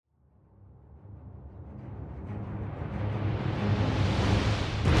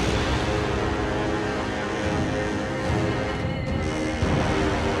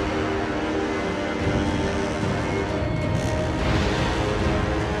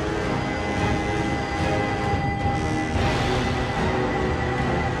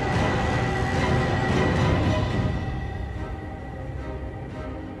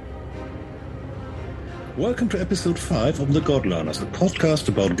welcome to episode 5 of The God Learners, a podcast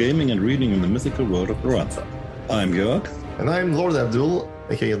about gaming and reading in the mythical world of Glorantha. I'm Jörg. And I'm Lord Abdul,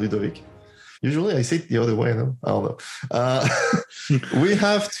 aka Ludovic. Usually I say it the other way, no? I don't know. We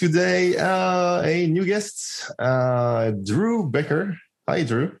have today a new guest, Drew Becker. Hi,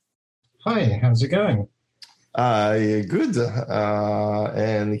 Drew. Hi, how's it going? Good.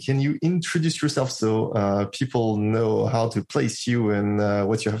 And can you introduce yourself so people know how to place you and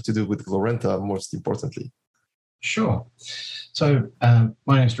what you have to do with Glorantha, most importantly? Sure. So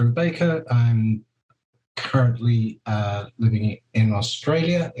my name's Drew Baker. I'm currently living in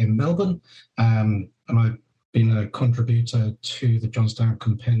Australia, in Melbourne, and I've been a contributor to the Johnstown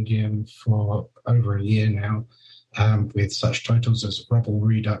Compendium for over a year now, with such titles as Rubble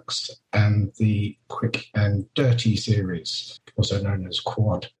Redux and the Quick and Dirty series, also known as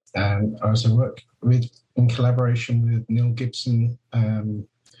Quad. And I also work in collaboration with Neil Gibson,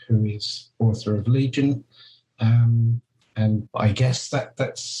 who is author of Legion. And I guess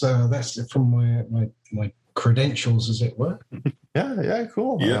that's from my credentials, as it were. Yeah,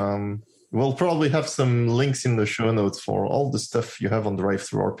 cool. Yeah. We'll probably have some links in the show notes for all the stuff you have on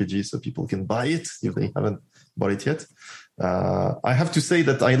Drive-Thru-RPG so people can buy it if they haven't bought it yet. I have to say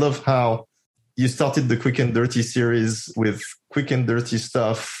that I love how you started the Quick and Dirty series with quick and dirty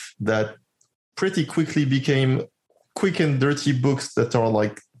stuff that pretty quickly became quick and dirty books that are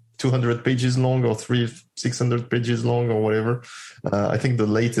like 200 pages long or 600 pages long or whatever. I think the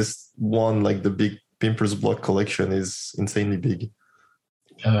latest one, like the big Pimper's Block collection, is insanely big.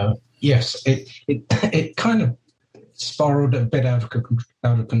 Yes, it kind of spiraled a bit out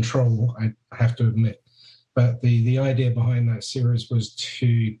of control, I have to admit. But the idea behind that series was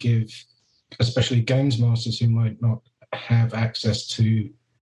to give, especially games masters who might not have access to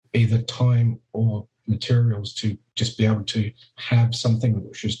either time or materials, to just be able to have something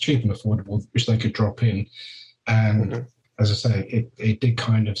which was cheap and affordable, which they could drop in. And as I say, it did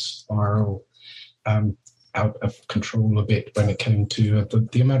kind of spiral out of control a bit when it came to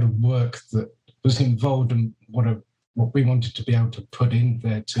the amount of work that was involved and what we wanted to be able to put in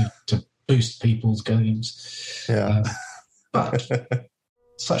there to boost people's games. Yeah. But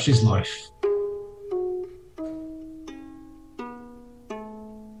such is life.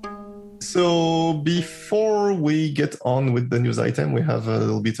 So before we get on with the news item, we have a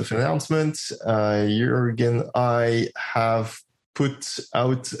little bit of an announcement. Jürgen, I have put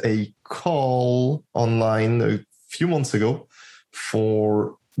out a call online a few months ago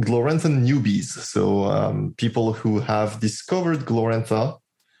for Glorantha newbies. So people who have discovered Glorantha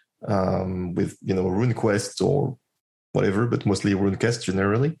with, RuneQuest or whatever, but mostly RuneQuest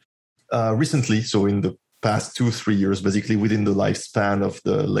generally, recently. So in the past 2-3 years, basically within the lifespan of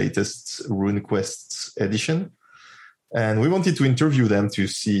the latest RuneQuest edition. And we wanted to interview them to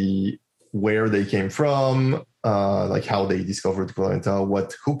see where they came from, like how they discovered Glorantha,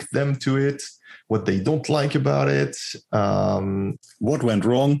 what hooked them to it, what they don't like about it. What went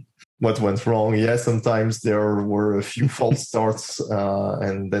wrong? Yeah, sometimes there were a few false starts,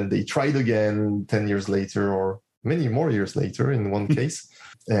 and then they tried again 10 years later or many more years later in one case,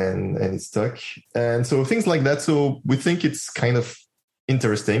 and it stuck. And so things like that. So we think it's kind of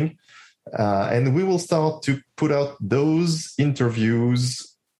interesting. And we will start to put out those interviews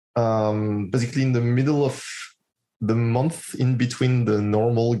basically in the middle of the month, in between the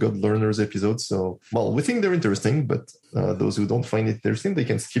normal God Learners episodes. So, we think they're interesting, but those who don't find it interesting, they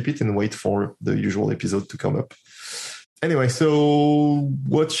can skip it and wait for the usual episode to come up. Anyway, so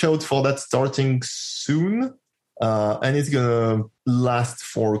watch out for that starting soon. And it's going to last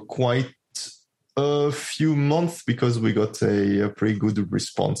for quite a few months because we got a pretty good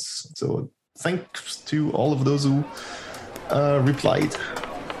response. So thanks to all of those who replied.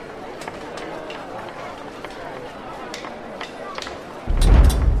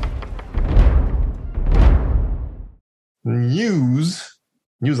 News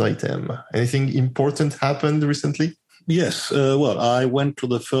item. Anything important happened recently? Yes. I went to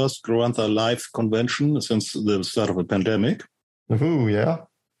the first Glorantha Live convention since the start of the pandemic. Oh, yeah.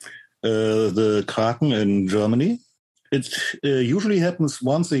 The Kraken in Germany. It usually happens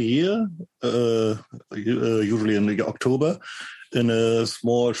once a year, usually in October, in a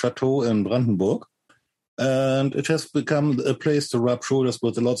small chateau in Brandenburg. And it has become a place to rub shoulders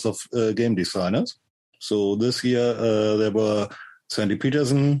with lots of game designers. So this year there were Sandy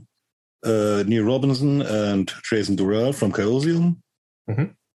Peterson, Neil Robinson, and Jason Durrell from Chaosium,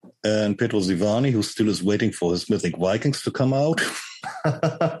 and Pedro Zivani, who still is waiting for his Mythic Vikings to come out.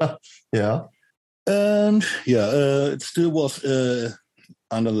 Yeah. And it still was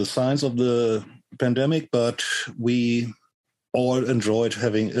under the signs of the pandemic, but we all enjoyed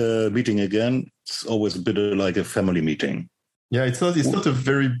having meeting again. It's always a bit like a family meeting. Yeah, it's not a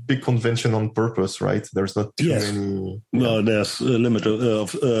very big convention on purpose, right? There's not too many. Yeah. Well, there's a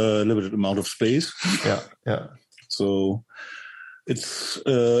limited amount of space. Yeah. So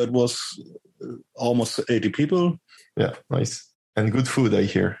it was almost 80 people. Yeah, nice. And good food, I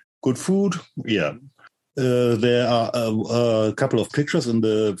hear. Good food, yeah. There are a couple of pictures in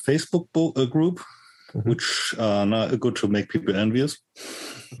the Facebook group, which are not good to make people envious.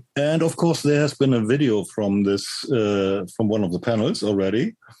 And of course, there has been a video from from one of the panels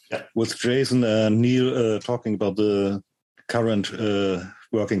already, with Jason and Neil talking about the current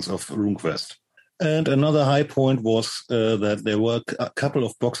workings of RuneQuest. And another high point was that there were a couple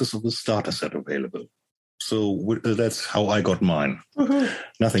of boxes of the starter set available. So that's how I got mine.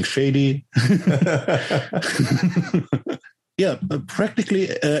 Nothing shady. Yeah, practically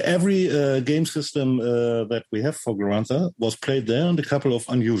every game system that we have for Garantha was played there, and a couple of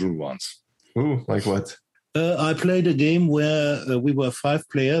unusual ones. Ooh, like what? I played a game where we were 5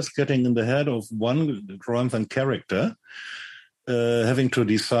 players getting in the head of one Garanthan character, having to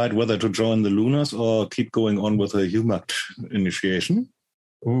decide whether to join the Lunars or keep going on with a Humat initiation.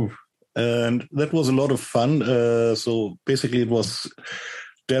 Ooh. And that was a lot of fun. So basically it was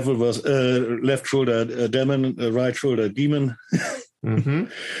devil was left shoulder demon, right shoulder demon, trying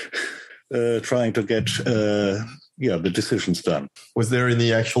to get the decisions done. Was there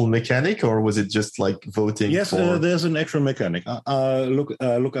any actual mechanic, or was it just like voting? Yes, there's an actual mechanic.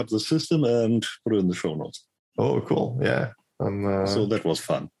 Look up the system and put it in the show notes. Oh, cool! Yeah, so that was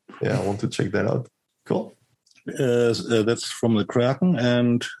fun. Yeah, I want to check that out. Cool. That's from the Kraken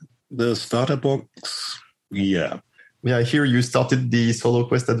and the starter box. Yeah. Yeah, I hear you started the Solo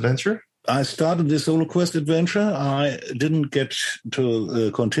Quest adventure. I started the Solo Quest adventure. I didn't get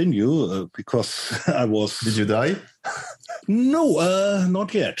to continue because I was... Did you die? No,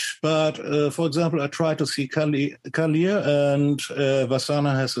 not yet. But, for example, I tried to see Kalir, and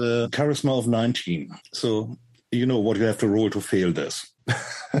Vasana has a charisma of 19. So you know what you have to roll to fail this.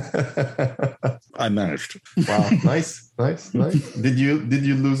 I managed. Wow, nice. Did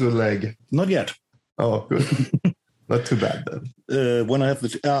you lose a leg? Not yet. Oh, good. Not too bad then. When I have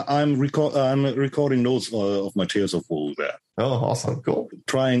I'm recording notes of my Tales of Woe there. Oh, awesome, cool.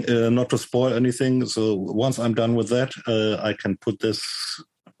 Trying not to spoil anything. So once I'm done with that, I can put this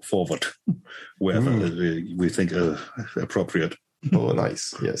forward wherever we think appropriate. Oh,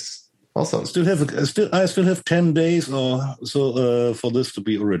 nice. Yes, awesome. I still have 10 days or so for this to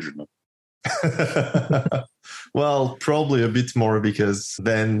be original. Well, probably a bit more, because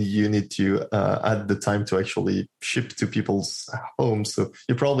then you need to add the time to actually ship to people's homes. So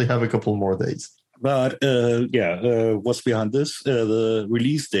you probably have a couple more days. But what's behind this? The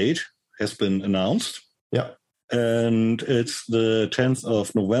release date has been announced. Yeah. And it's the 10th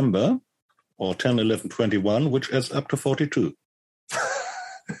of November, or 10, 11, 21, which adds up to 42.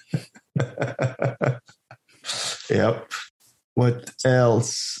 Yep. What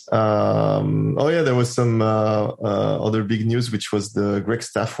else? There was some other big news, which was the Greg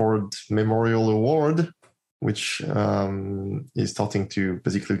Stafford Memorial Award, which is starting to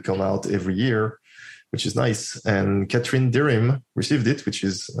basically come out every year, which is nice. And Catherine Dirham received it, which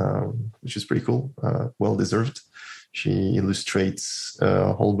is pretty cool, well deserved. She illustrates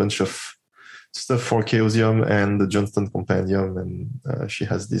a whole bunch of stuff for Chaosium and the Johnston Compendium, and she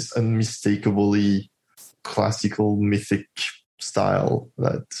has this unmistakably classical mythic style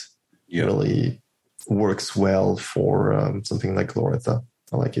that really works well for something like Loretha.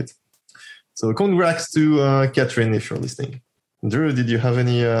 I like it. So congrats to Catherine if you're listening. Drew, did you have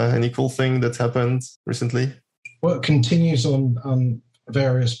any cool thing that's happened recently? Well, it continues on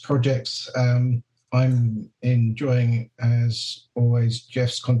various projects. I'm enjoying, as always,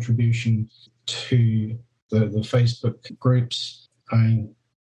 Jeff's contribution to the Facebook groups. I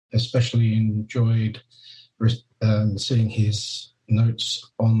especially enjoyed seeing his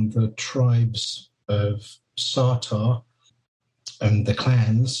notes on the tribes of Sartar and the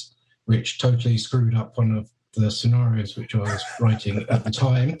clans, which totally screwed up one of the scenarios which I was writing at the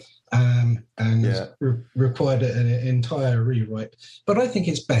time, and required an entire rewrite. But I think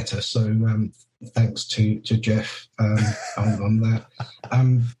it's better, so thanks to Jeff on that.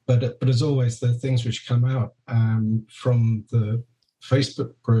 But as always, the things which come out from the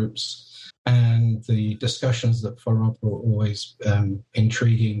Facebook groups and the discussions that follow up are always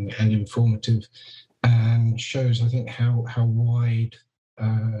intriguing and informative, and shows, I think, how wide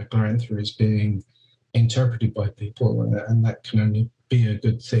Glorantha is being interpreted by people, and that can only be a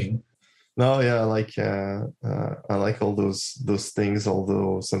good thing. No, yeah, I like all those things,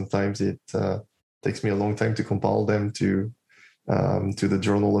 although sometimes it takes me a long time to compile them to to the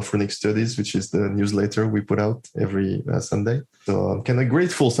Journal of Runic Studies, which is the newsletter we put out every Sunday. So I'm kind of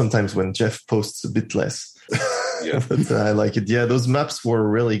grateful sometimes when Jeff posts a bit less. Yeah. But I like it. Yeah, those maps were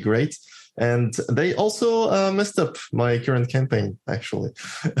really great. And they also messed up my current campaign, actually.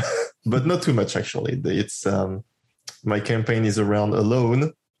 But not too much, actually. It's my campaign is around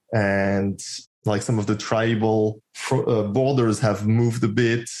alone, and like some of the tribal borders have moved a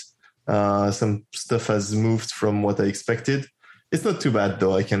bit. Some stuff has moved from what I expected. It's not too bad,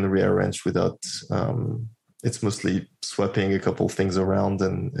 though. I can rearrange without... it's mostly swapping a couple things around,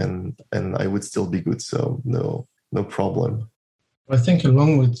 and I would still be good. So no problem. I think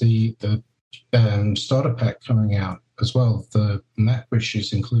along with the starter pack coming out as well, the map which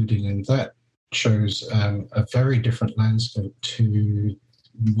is included in that shows a very different landscape to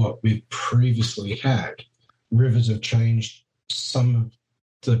what we've previously had. Rivers have changed. Some of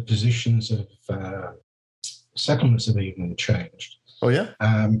the positions of settlements have even changed. Oh, yeah?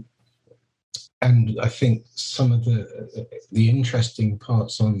 And I think some of the interesting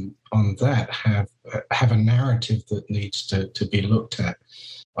parts on that have a narrative that needs to be looked at.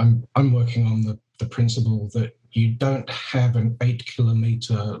 I'm working on the principle that you don't have an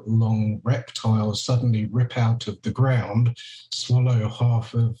 8-kilometer long reptile suddenly rip out of the ground, swallow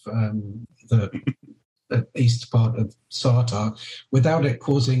half of the east part of Sartar without it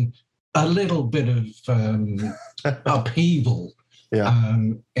causing a little bit of upheaval. Yeah.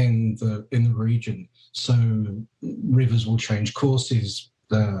 In the region. So rivers will change courses.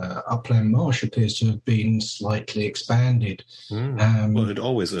 The upland marsh appears to have been slightly expanded. Well, it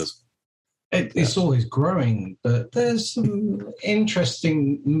always is. It's always growing, but there's some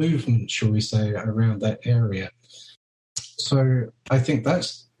interesting movement, shall we say, around that area. So I think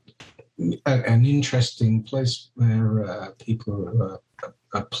that's an interesting place where people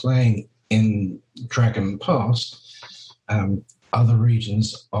are playing in Dragon Pass. Other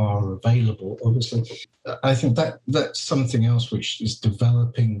regions are available, obviously. I think that's something else which is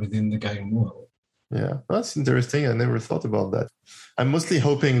developing within the game world. Yeah, that's interesting. I never thought about that. I'm mostly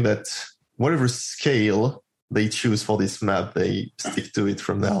hoping that whatever scale they choose for this map, they stick to it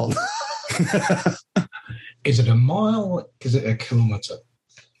from now on. Is it a mile? Is it a kilometer?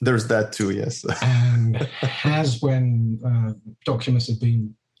 There's that too, yes. And when documents have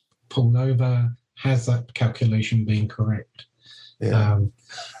been pulled over, has that calculation been correct? Yeah.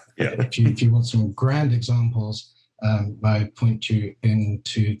 If you want some grand examples, I point you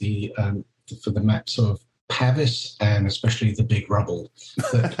into for the maps of Pavis, and especially the big rubble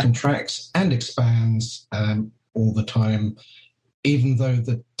that contracts and expands all the time, even though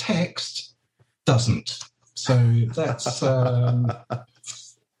the text doesn't. So that's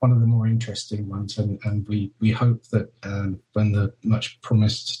one of the more interesting ones, and we hope that when the much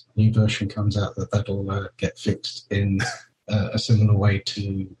promised new version comes out, that'll get fixed in a similar way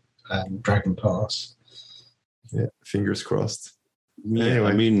to Dragon Pass. Yeah, fingers crossed. Yeah, anyway.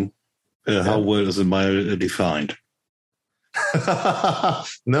 I mean, how well is a mile defined?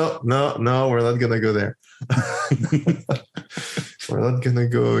 No, we're not going to go there. We're not going to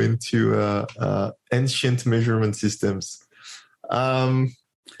go into ancient measurement systems.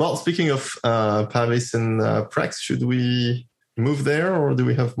 Well, speaking of Pavis and Prax, should we move there, or do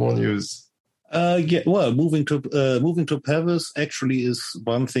we have more news? Yeah, well, moving to Pavis actually is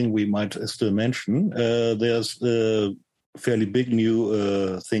one thing we might still mention. There's a fairly big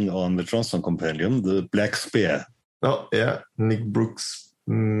new thing on the Johnston Compendium, the Black Spear. Oh, yeah, Nick Brooks'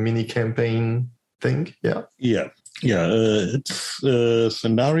 mini campaign thing, yeah. It's a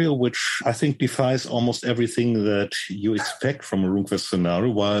scenario which I think defies almost everything that you expect from a RuneQuest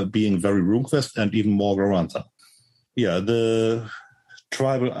scenario, while being very RuneQuest and even more Garanta. Yeah, the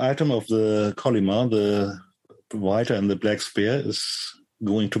tribal item of the Colima, the Whiter and the Black Spear, is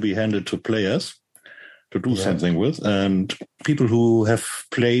going to be handed to players to do something with, and people who have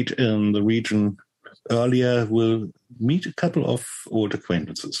played in the region earlier will meet a couple of old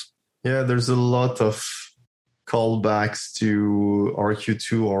acquaintances. Yeah, there's a lot of callbacks to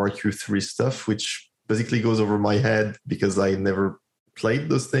RQ2 or RQ3 stuff, which basically goes over my head because I never played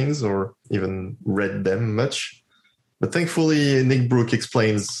those things or even read them much. But thankfully, Nick Brook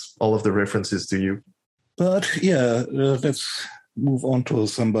explains all of the references to you. But yeah, let's move on to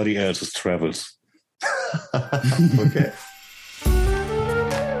somebody else's travels. Okay.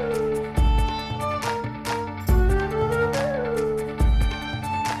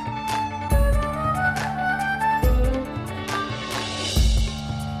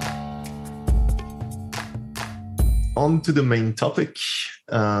 On to the main topic,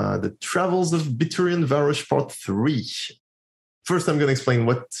 the Travels of Biturian Varosh Part 3. First, I'm going to explain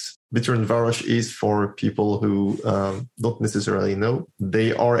what Biturian Varosh is, for people who don't necessarily know,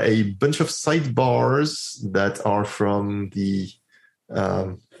 they are a bunch of sidebars that are from the,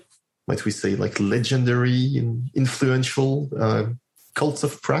 might we say, like legendary and influential Cults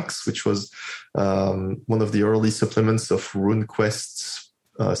of Prax, which was one of the early supplements of RuneQuest's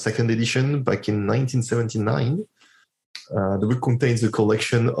second edition back in 1979. The book contains a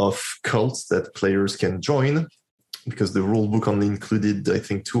collection of cults that players can join, because the rule book only included, I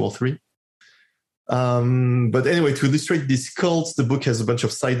think, 2 or 3. But anyway, to illustrate these cults, the book has a bunch of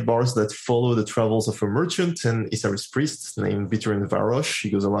sidebars that follow the travels of a merchant and Isaris priest named Biturian Varosh.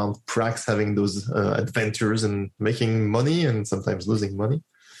 He goes around Prax having those adventures and making money and sometimes losing money.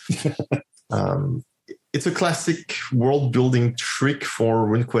 It's a classic world-building trick for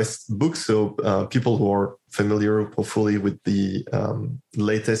RuneQuest books, so people who are familiar, hopefully, with the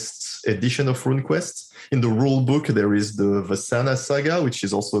latest edition of RuneQuest. In the rule book, there is the Vasana saga, which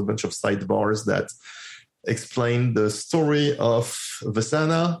is also a bunch of sidebars that explain the story of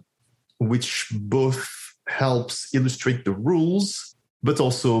Vasana, which both helps illustrate the rules, but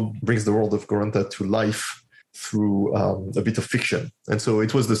also brings the world of Goranta to life through a bit of fiction. And so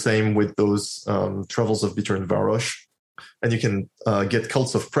it was the same with those travels of Biturian Varosh. And you can get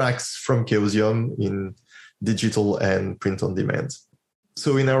Cults of Prax from Chaosium in digital and print on demand.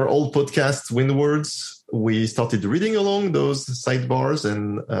 So in our old podcast, Windwards, we started reading along those sidebars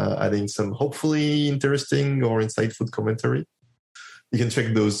and adding some hopefully interesting or insightful commentary. You can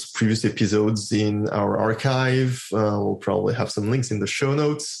check those previous episodes in our archive. We'll probably have some links in the show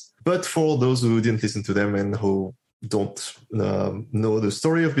notes. But for those who didn't listen to them and who don't know the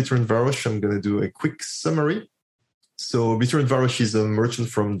story of Biturian Varosh, I'm going to do a quick summary. So Biturian Varosh is a merchant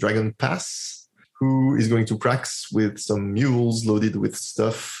from Dragon Pass who is going to Prax with some mules loaded with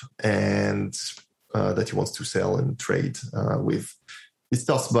stuff and that he wants to sell and trade with. It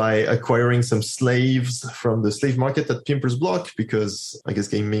starts by acquiring some slaves from the slave market at Pimper's Block because I guess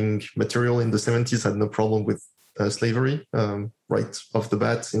gaming material in the 70s had no problem with slavery right off the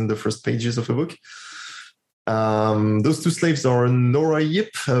bat in the first pages of the book. Those 2 slaves are Nora Yip,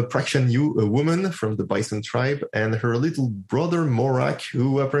 a Praxian a woman from the Bison tribe, and her little brother Morak,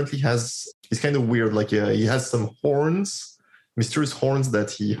 who apparently he's kind of weird, like he has some horns, mysterious horns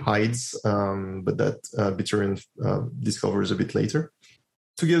that he hides, but that Biturian discovers a bit later.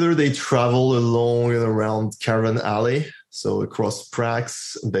 Together, they travel along and around Caravan Alley. So across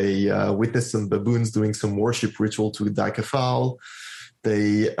Prax, they witness some baboons doing some worship ritual to Dakafal.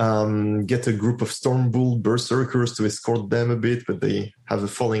 They get a group of Stormbull berserkers to escort them a bit, but they have a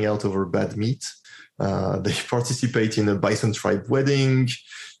falling out over bad meat. They participate in a Bison tribe wedding.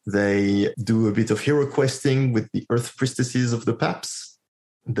 They do a bit of hero questing with the Earth priestesses of the Paps.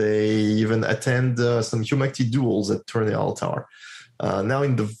 They even attend some Humanity duels at Tourney Altar. Now,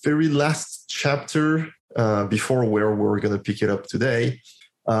 in the very last chapter, before where we're going to pick it up today,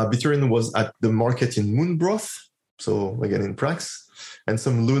 Biturian was at the market in Moonbroth, so again in Prax, and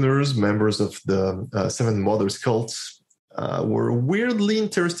some Lunars, members of the Seven Mothers cult, were weirdly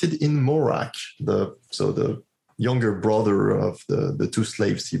interested in Morak, the younger brother of the 2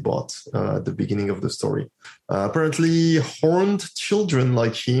 slaves he bought at the beginning of the story. Apparently, horned children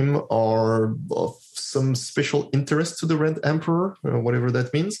like him are of some special interest to the Red Emperor, whatever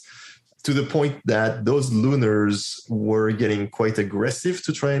that means, to the point that those Lunars were getting quite aggressive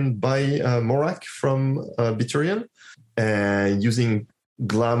to try and buy Morak from Biturian, using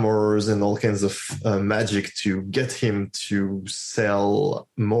glamours and all kinds of magic to get him to sell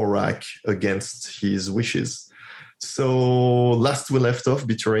Morak against his wishes. So last we left off,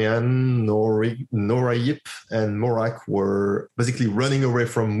 Biturian, Nora Yip, and Morak were basically running away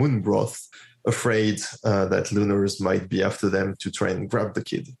from Moonbroth, afraid that Lunars might be after them to try and grab the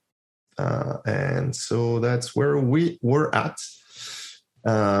kid. And so that's where we were at.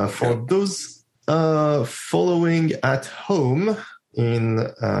 For those following at home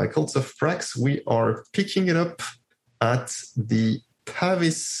in Cults of Prax, we are picking it up at the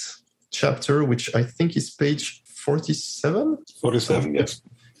Pavis chapter, which I think is page 47? 47, yes.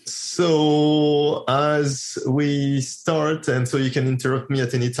 So as we start, and so you can interrupt me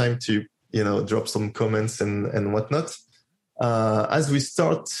at any time to, drop some comments and whatnot. As we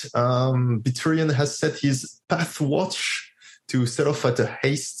start, Biturian has set his path watch to set off at a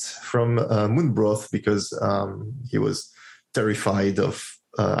haste from Moonbroth because he was terrified of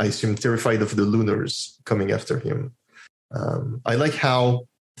the Lunars coming after him. I like how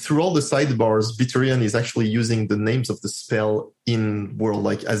through all the sidebars, Biturian is actually using the names of the spell in world,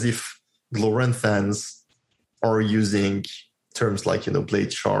 like as if Gloranthans are using terms like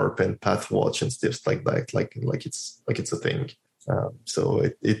Blade Sharp and Path Watch and stuff like that, like it's a thing. So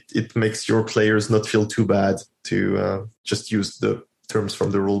it makes your players not feel too bad to just use the terms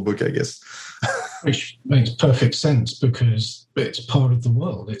from the rule book, I guess. Which makes perfect sense because it's part of the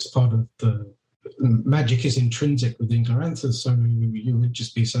world. It's part of the magic is intrinsic within Glorantha, so you would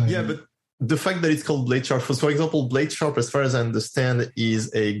just be saying... Yeah, but the fact that it's called Blade Sharp, for example, Blade Sharp, as far as I understand,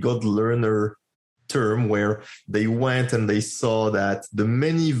 is a God Learner term where they went and they saw that the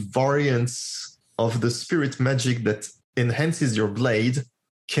many variants of the spirit magic that enhances your blade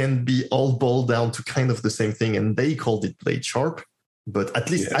can be all boiled down to kind of the same thing, and they called it Blade Sharp. But at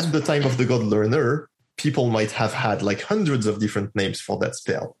least at the time of the God Learner, people might have had like hundreds of different names for that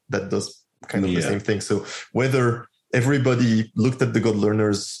spell that does kind of the same thing. So whether everybody looked at the God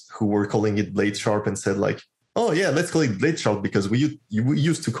Learners who were calling it Blade Sharp and said like, oh yeah, let's call it Blade Sharp because we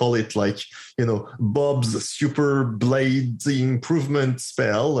used to call it like, Bob's super blade improvement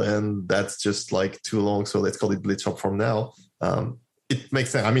spell, and that's just like too long. So let's call it Blade Sharp from now. It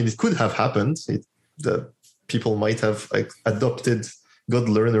makes sense. I mean, it could have happened. The people might have adopted God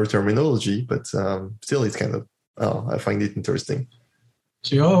Learner terminology, but still, it's kind of, I find it interesting.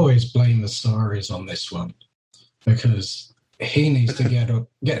 So you always blame the Saris on this one because he needs to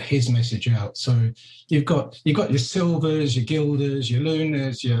get his message out. So you've got your Silvers, your Gilders, your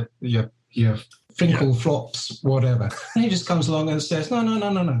Lunars, your Finkel Flops, whatever. And he just comes along and says,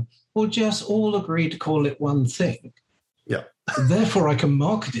 no. We'll just all agree to call it one thing. Yeah. Therefore, I can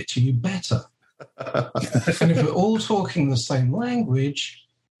market it to you better. And if we're all talking the same language,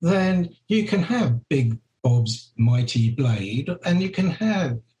 then you can have Big Bob's Mighty Blade and you can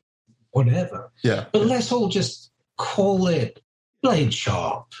have whatever. Yeah. But let's all just call it Blade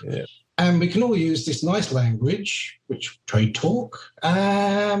Sharp. Yeah. And we can all use this nice language, which trade talk,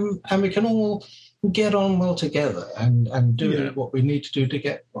 and we can all get on well together and do what we need to do to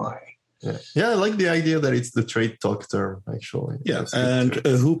get by. Yeah, I like the idea that it's the trade talk term, actually. Yeah, and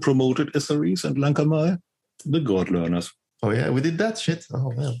who promoted Issaries and Lankamai? The God Learners. Oh, yeah, we did that shit.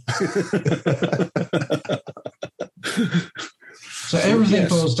 Oh, man. So everything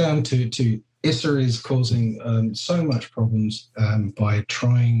boils down to Issaries causing so much problems by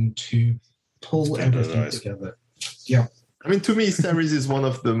trying to pull everything together. Yeah. I mean, to me, Issaries is one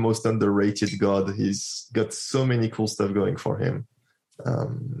of the most underrated god. He's got so many cool stuff going for him.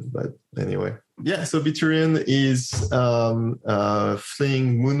 But anyway, so Biturian is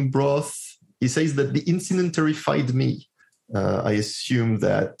fleeing Moonbroth. He says that the incident terrified me. I assume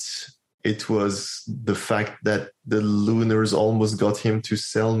that it was the fact that the Lunars almost got him to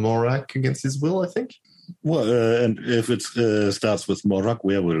sell Morak against his will, I think. Well, and if it starts with Morak,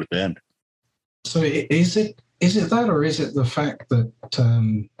 where will it end? So is it that, or is it the fact that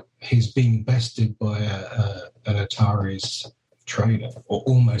he's being bested by an Atari's trader, or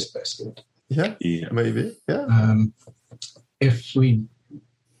almost bested? Yeah, maybe. Yeah. If we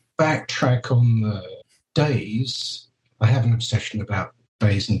backtrack on the days, I have an obsession about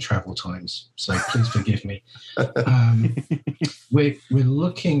days and travel times, so please forgive me. We're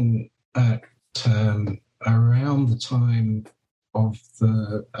looking at around the time of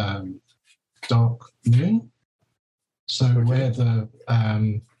the Dark Moon, so where the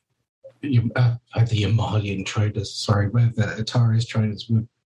Yamalian traders, where the Atari's traders would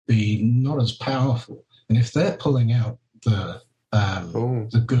be not as powerful, and if they're pulling out the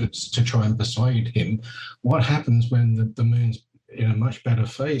goods to try and persuade him, what happens when the moon's in a much better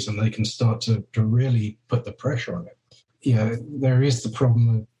phase and they can start to really put the pressure on it? Yeah, there is the problem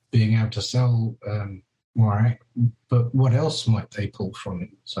of being able to sell Morak, but what else might they pull from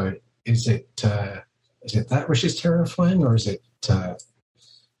him? So is it that which is terrifying, or is it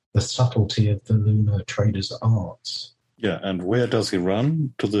the subtlety of the lunar trader's arts? Yeah, and where does he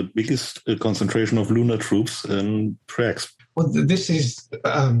run? To the biggest concentration of lunar troops in Prax. Well, this is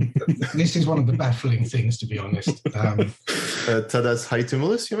one of the baffling things, to be honest. Tada's High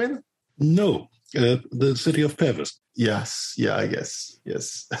Tumulus, you mean? No, the city of Pavis. Yes, I guess,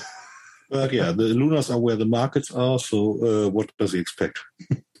 yes. But the Lunars are where the markets are, so what does he expect?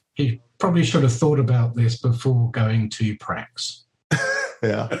 He probably should have thought about this before going to Prax.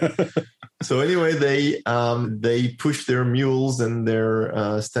 Yeah. So anyway, they push their mules and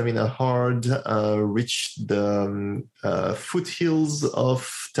their stamina hard, reach the foothills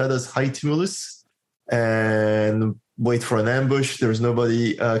of Tada's High Tumulus, and wait for an ambush. There's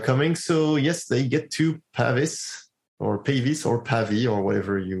nobody coming. So yes, they get to Pavis or Pavis or Pavi or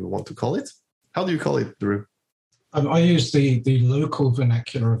whatever you want to call it. How do you call it, Drew? I use the local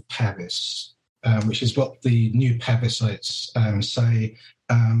vernacular of Pavis, which is what the new Pavisites say.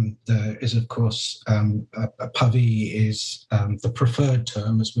 There is, of course, a Pavi is the preferred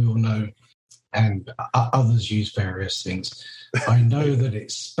term, as we all know, and others use various things. I know that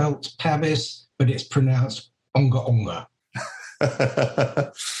it's spelt Pavis, but it's pronounced Onga Onga.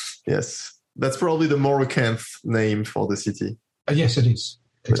 Yes, that's probably the Morocanth name for the city. Yes, it is.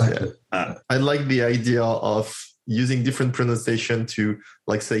 Exactly. Yeah. I like the idea of using different pronunciation to,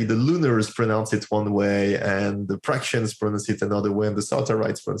 like, say, the Lunars pronounce it one way and the Praxians pronounce it another way and the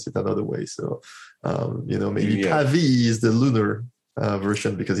Sartarites pronounce it another way. So, maybe Pavi is the Lunar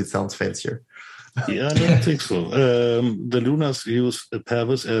version because it sounds fancier. Yeah, I don't think so. The Lunars use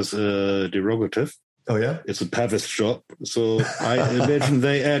Pavis as a derogative. Oh, yeah? It's a Pavis job. So I imagine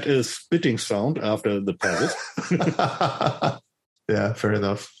they add a spitting sound after the Pavis. Yeah, fair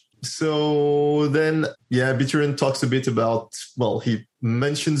enough. So then, Biturian talks a bit about, he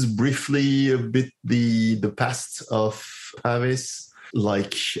mentions briefly a bit the past of Pavis,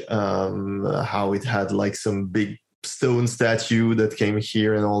 like how it had like some big stone statue that came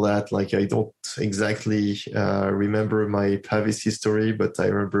here and all that. Like, I don't exactly remember my Pavis history, but I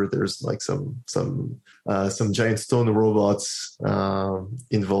remember there's like some giant stone robots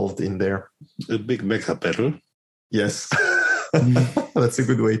involved in there. A big mecha battle. Yes. That's a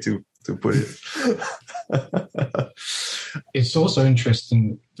good way to put it. It's also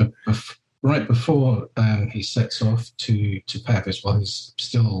interesting that right before he sets off to Pavis, while he's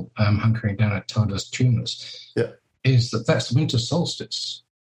still hunkering down at Tardas Tumnus, is that's winter solstice.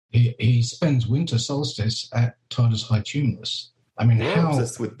 He spends winter solstice at Tardas High Tumnus. I mean, how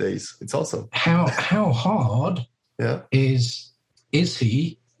obsessed with days? It's awesome. How hard is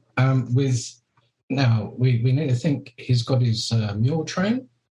he with? Now, we need to think he's got his mule train.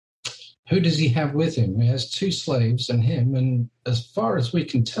 Who does he have with him? He has 2 slaves and him, and as far as we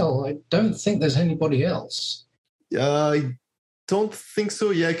can tell, I don't think there's anybody else. I don't think so,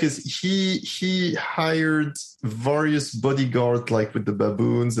 because he hired various bodyguards, like with the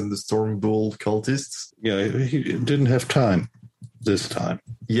baboons and the Stormbull cultists. Yeah, he didn't have time this time.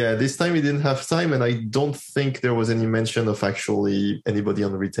 Yeah, this time he didn't have time, and I don't think there was any mention of actually anybody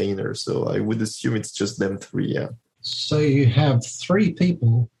on retainer. So I would assume it's just them 3, So you have 3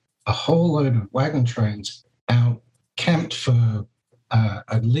 people, a whole load of wagon trains out camped for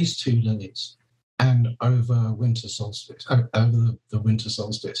at least 2 days, and over winter solstice, over the winter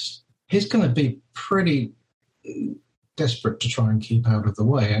solstice. He's going to be pretty desperate to try and keep out of the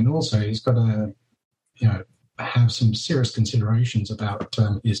way, and also he's got to, have some serious considerations about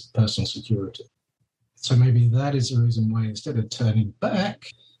his personal security. So maybe that is the reason why, instead of turning back,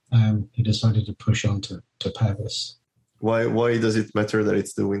 he decided to push on to Pavis. Why does it matter that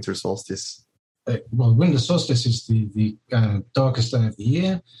it's the winter solstice? Winter solstice is the darkest day of the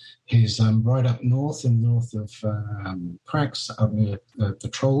year. He's right up north of Prax, up near the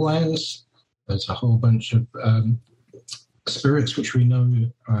Troll Lands. There's a whole bunch of spirits which we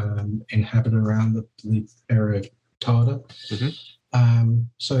know inhabit around the area of Tarda. Mm-hmm.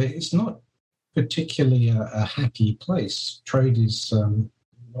 So it's not particularly a happy place. Trade is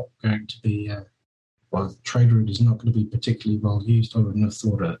not going to be... the trade route is not going to be particularly well used. I wouldn't have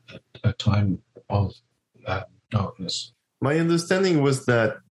thought at a time of darkness. My understanding was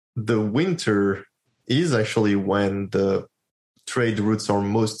that the winter is actually when the trade routes are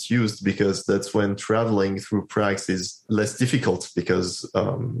most used, because that's when traveling through Prax is less difficult, because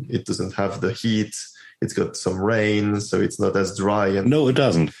it doesn't have the heat, it's got some rain, so it's not as dry. No, it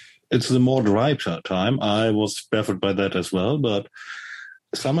doesn't. It's the more dry time. I was baffled by that as well, but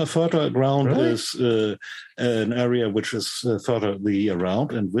summer fertile ground is an area which is fertile the year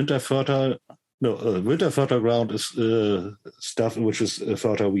round, and winter fertile ground is stuff which is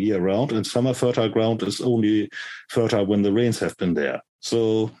fertile year round, and summer fertile ground is only fertile when the rains have been there.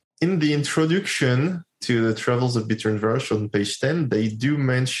 So, in the introduction to the Travels of Biturian Varosh on page 10, they do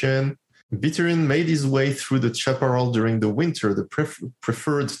mention Biturian made his way through the Chaparral during the winter, the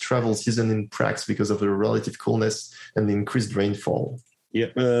preferred travel season in Prax because of the relative coolness and the increased rainfall.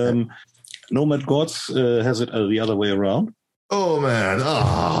 Yeah, Nomad Gods has it the other way around. Oh, man.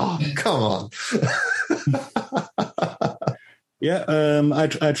 Oh, come on. Yeah,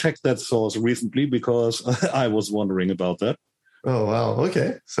 I checked that source recently because I was wondering about that. Oh, wow.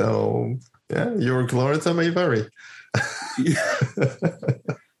 Okay. So, your Glorita may vary.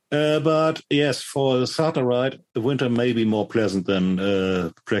 But yes, for the Sartarite, the winter may be more pleasant than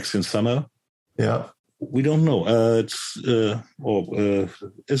Praxian summer. Yeah. We don't know. Is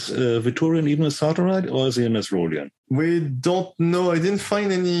Biturian even a Sartarite, or is he an Esrolian? We don't know. I didn't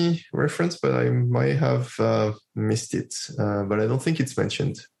find any reference, but I might have missed it. But I don't think it's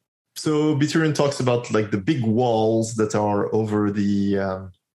mentioned. So Biturian talks about like the big walls that are over the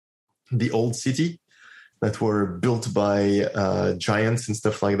old city, that were built by giants and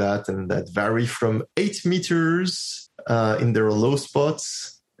stuff like that, and that vary from 8 meters in their low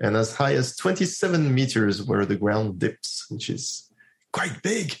spots and as high as 27 meters where the ground dips, which is quite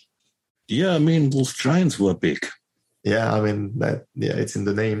big. Yeah, I mean, those giants were big. Yeah, I mean, it's in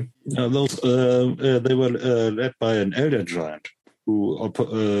the name. Those they were led by an elder giant who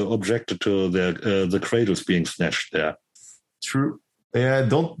objected to the cradles being snatched there. True. Yeah,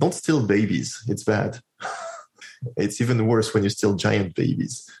 don't steal babies. It's bad. It's even worse when you steal giant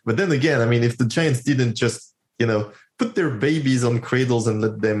babies. But then again, I mean, if the giants didn't just, put their babies on cradles and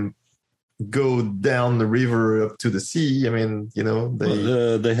let them go down the river up to the sea, I mean,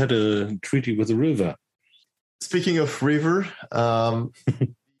 they had a treaty with the river. Speaking of river,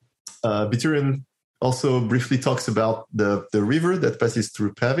 Biturian also briefly talks about the river that passes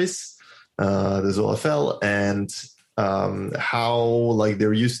through Pavis, the Zolafel, and how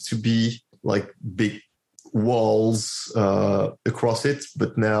there used to be big walls across it,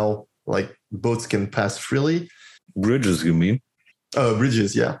 but now boats can pass freely. Bridges, you mean? Oh,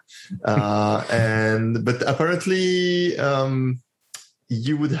 bridges, yeah. But apparently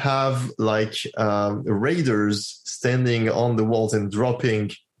you would have raiders standing on the walls and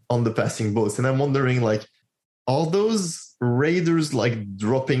dropping on the passing boats. And I'm wondering, are those raiders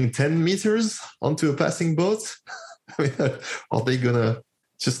dropping 10 meters onto a passing boat? I mean, are they gonna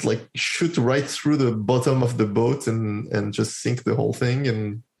just shoot right through the bottom of the boat and just sink the whole thing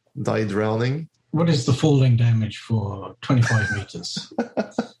and die drowning? What is the falling damage for 25 meters?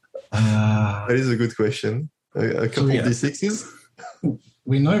 That is a good question. A couple of D6s?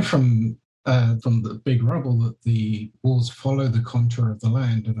 We know from the big rubble that the walls follow the contour of the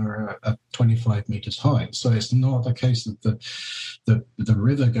land and are at 25 meters high. So it's not a case of the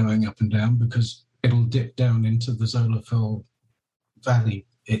river going up and down, because it'll dip down into the Zolafel Valley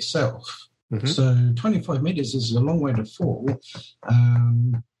itself. Mm-hmm. So 25 meters is a long way to fall,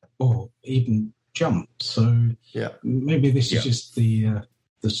 or even jump. So maybe this is just the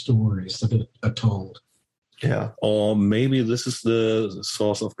stories that are told. Yeah. Or maybe this is the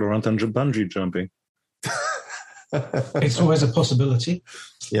source of Gloranthan bungee jumping. It's always a possibility.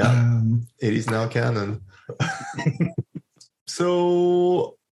 Yeah. It is now canon.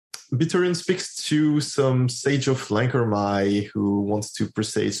 So Biturian speaks to some sage of Lankermai who wants to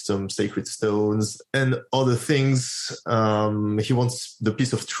presage some sacred stones and other things. He wants the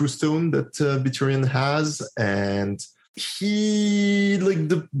piece of true stone that Biturian has, and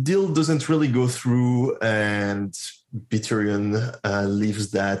the deal doesn't really go through, and Biturian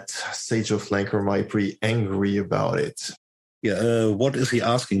leaves that sage of Lankermai pretty angry about it. Yeah, what is he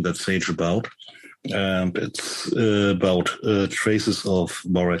asking that sage about? It's about traces of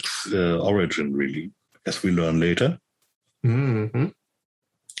Morek's origin, really, as we learn later. Mm-hmm.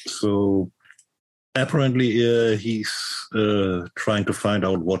 So apparently he's trying to find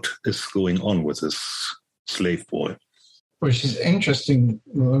out what is going on with this slave boy. Which is interesting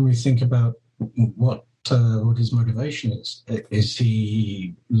when we think about what his motivation is. Is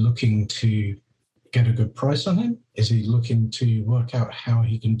he looking to get a good price on him? Is he looking to work out how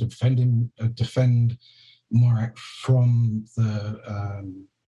he can defend Morek from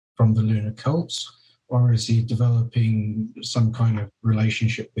the lunar cults, or is he developing some kind of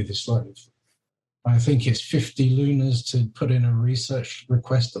relationship with his slave? I think it's 50 lunars to put in a research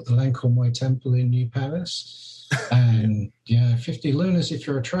request at the Lankermai Temple in New Paris. And 50 lunars if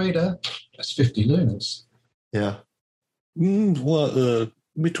you're a trader, that's 50 lunars. Yeah.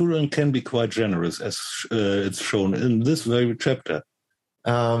 Biturian can be quite generous, as it's shown in this very chapter.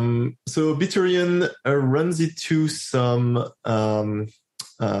 So Biturian runs into some,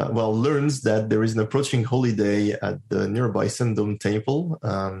 learns that there is an approaching holiday at the nearby Sendom Temple,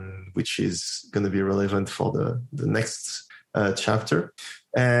 which is going to be relevant for the next chapter.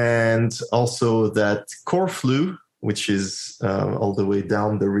 And also that Corflu, which is all the way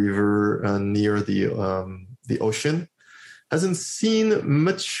down the river near the ocean, hasn't seen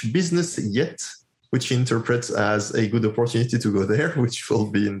much business yet, which he interprets as a good opportunity to go there, which will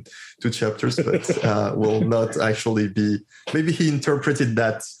be in 2 chapters, but will not actually be. Maybe he interpreted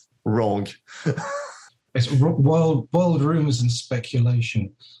that wrong. It's wild rumors and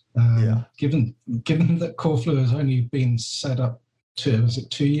speculation. Given that Corflu has only been set up 2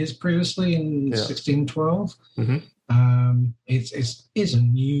 years previously in 1612, mm-hmm. It's a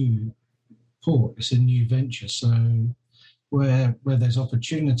new port. It's a new venture. So where there's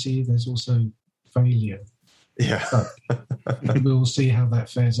opportunity, there's also failure. Yeah. We'll see how that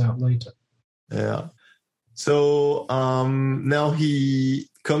fares out later. Yeah. So now he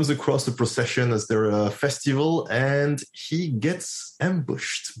comes across a procession as they're a festival, and he gets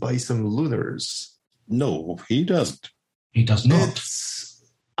ambushed by some lunars. No, he doesn't. He does not.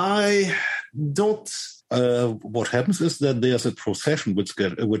 I don't. What happens is that there's a procession which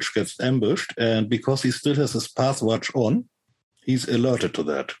gets ambushed, and because he still has his path watch on, he's alerted to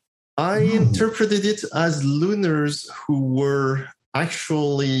that. I interpreted it as Lunars who were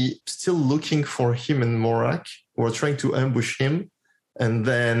actually still looking for him and Morak, who were trying to ambush him, and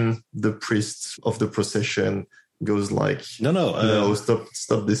then the priest of the procession goes like, no,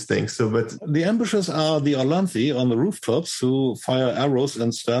 stop this thing. So, but the ambushes are the Orlanthi on the rooftops who fire arrows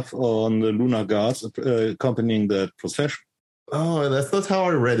and stuff on the lunar guards accompanying that procession. Oh, that's not how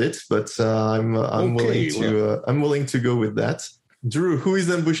I read it, but I'm willing to go with that. Drew, who is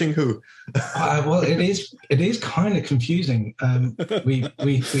ambushing who? Well, it is kind of confusing. We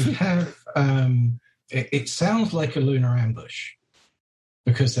have it sounds like a lunar ambush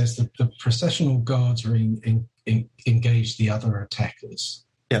because there's the processional guards are engage the other attackers,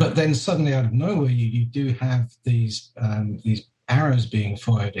 but then suddenly out of nowhere you do have these arrows being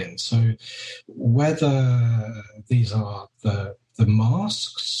fired in. So whether these are the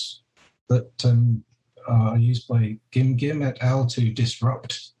masks that are used by Gim et al. To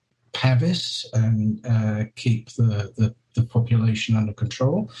disrupt Pavis and keep the population under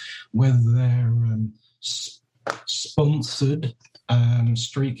control, whether they're sponsored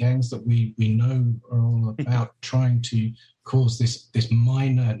street gangs that we know are all about trying to cause this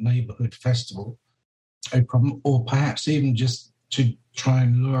minor neighborhood festival a problem, or perhaps even just to try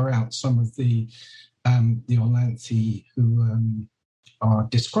and lure out some of the Orlanthi who are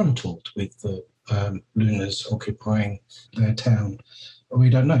disgruntled with the Lunars occupying their town. We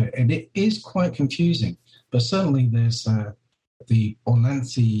don't know, and it is quite confusing. But certainly there's the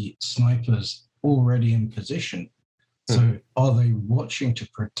Orlanthi snipers already in position. So are they watching to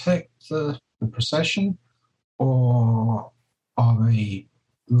protect the procession, or are they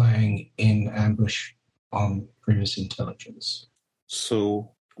laying in ambush on previous intelligence?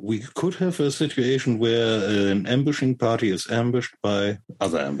 So we could have a situation where an ambushing party is ambushed by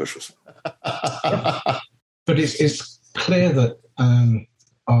other ambushes. But it's clear that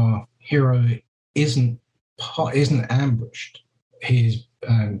our hero isn't ambushed. He's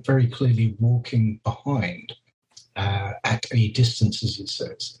very clearly walking behind at a distance, as he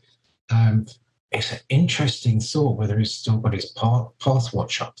says. It's an interesting thought whether he's still got his path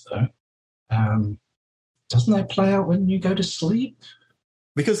watch up there. Doesn't that play out when you go to sleep?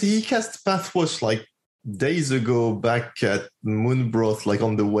 Because he cast Pathwatch like days ago back at Moonbroth, like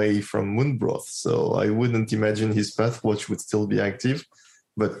on the way from Moonbroth. So I wouldn't imagine his Pathwatch would still be active.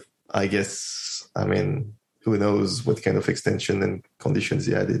 But I guess, who knows what kind of extension and conditions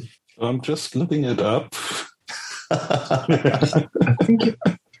he added. I'm just looking it up. I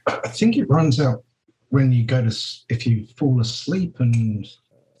think it runs out when you if you fall asleep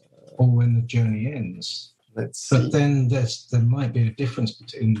or when the journey ends. Let's see. But then there might be a difference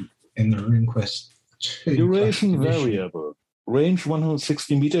in the RuneQuest 2. Duration variable. Range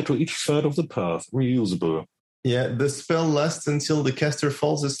 160 meter to each side of the path. Reusable. Yeah, the spell lasts until the caster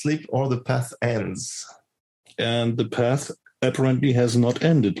falls asleep or the path ends. And the path apparently has not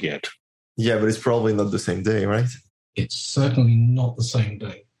ended yet. Yeah, but it's probably not the same day, right? It's certainly not the same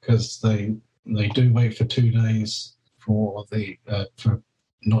day, because they do wait for 2 days for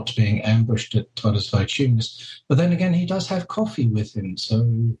not being ambushed at Tidus Victumus. But then again, he does have coffee with him, so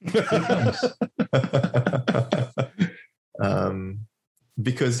who knows?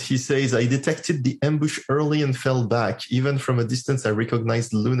 Because he says, I detected the ambush early and fell back. Even from a distance, I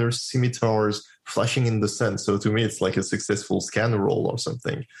recognized lunar scimitars flashing in the sun. So to me, it's like a successful scan roll or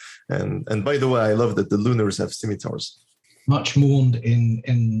something. And by the way, I love that the lunars have scimitars. Much mourned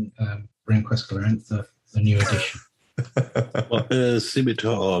in RuneQuest Glorantha, the new edition. Well,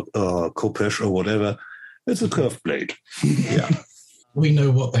 scimitar or Kopesh or whatever, it's a curved blade. Yeah. We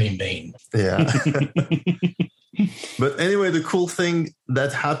know what they mean. Yeah. But anyway, the cool thing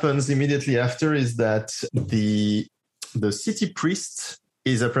that happens immediately after is that the city priest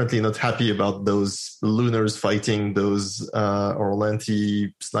is apparently not happy about those lunars fighting those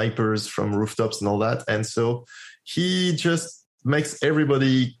Orlanthi snipers from rooftops and all that. And so he just makes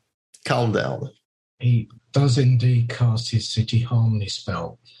everybody calm down. He does indeed cast his city harmony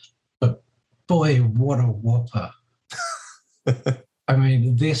spell. But boy, what a whopper.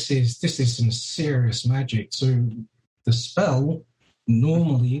 This is some serious magic. So the spell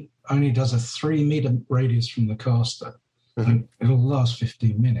normally only does a 3-meter radius from the caster. Mm-hmm. It'll last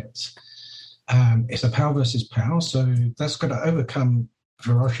 15 minutes. It's a power versus power, so that's going to overcome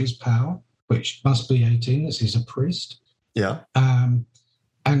Varosh's power, which must be 18, as he's a priest. Yeah.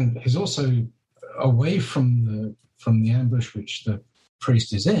 And he's also away from the ambush which the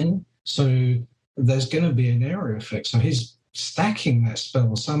priest is in, so there's going to be an area effect. So he's stacking that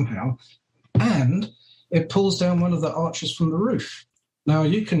spell somehow, and it pulls down one of the archers from the roof. Now,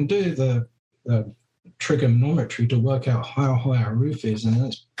 you can do the trigonometry to work out how high a roof is,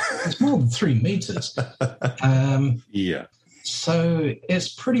 and it's more than 3 meters. Yeah. So it's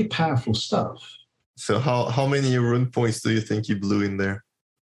pretty powerful stuff. So how many rune points do you think he blew in there?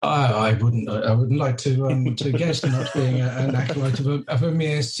 I wouldn't like to guess, not being an acolyte of a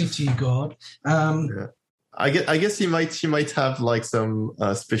mere city god. Yeah. I guess he might have like some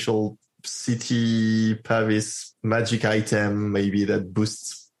special city Pavis magic item, maybe that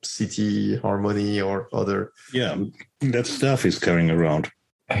boosts city harmony or other. Yeah, that staff he's carrying around.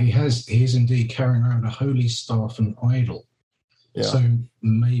 He's indeed carrying around a holy staff and idol. Yeah. So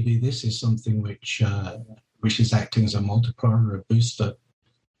maybe this is something which is acting as a multiplier, a booster,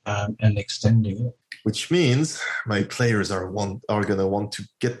 and extending it. Which means my players are gonna want to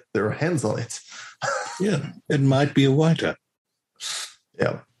get their hands on it. Yeah, it might be a whiter.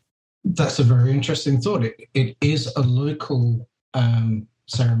 Yeah. That's a very interesting thought. It is a local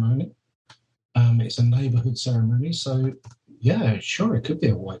ceremony. It's a neighborhood ceremony. So, yeah, sure, it could be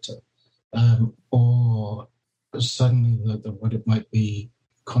a whiter. Or suddenly what it might be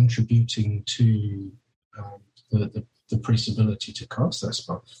contributing to the priest's ability to cast that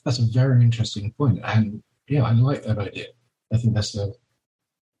spell. That's a very interesting point. And, yeah, I like that idea. I think that's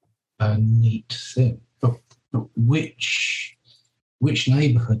a neat thing. But which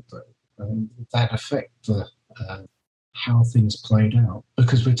neighborhood, though, that affect how things played out?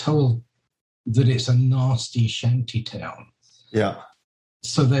 Because we're told that it's a nasty shanty town. Yeah.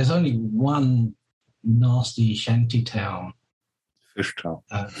 So there's only one nasty shanty town. Fish Town.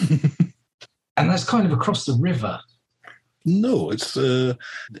 And that's kind of across the river. No, it's the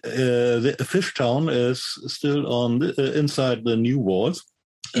Fish Town is still on inside the new walls.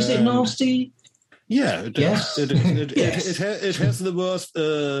 Is it nasty? Yeah, Yes. It has the worst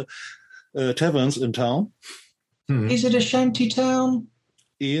taverns in town. Is it a shanty town?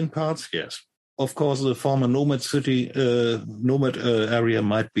 In parts, yes. Of course, the former nomad city, nomad area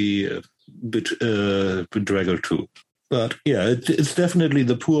might be a bit bedraggled too. But yeah, it's definitely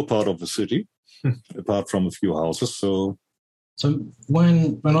the poor part of the city, apart from a few houses. So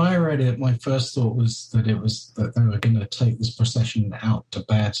when I read it, my first thought was that they were going to take this procession out to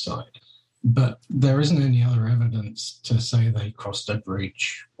Badside. But there isn't any other evidence to say they crossed a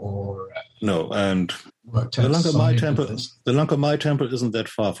bridge or no. And the Lankamai Temple isn't that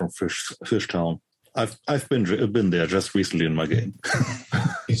far from Fish Town. I've been there just recently in my game.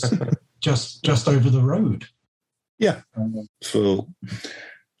 It's just over the road. Yeah. So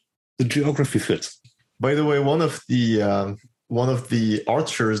the geography fits. By the way, one of the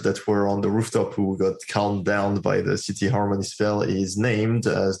archers that were on the rooftop who got calmed down by the city harmony spell is named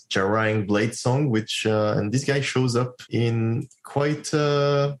as Jarang Bladesong, which and this guy shows up in quite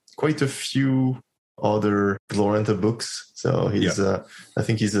a few other Glorantha books. So I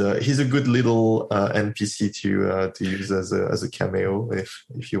think he's a good little NPC to use as a cameo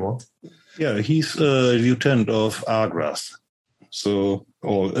if you want. Yeah, he's lieutenant of Argras. So,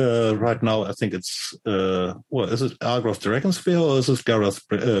 right now, I think it's, is it Argos Dragon Spear or is it Gareth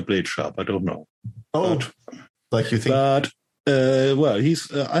Blade Sharp? I don't know. Like you think? But,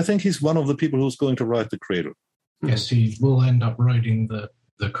 I think he's one of the people who's going to ride the cradle. Yes, he will end up riding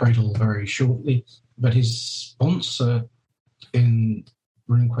the cradle very shortly. But his sponsor in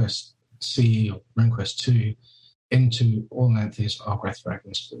RuneQuest C or RuneQuest 2 into Orlanth is Argrath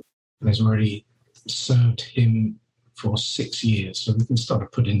Dragonspear. And has already served him for 6 years, so we can start to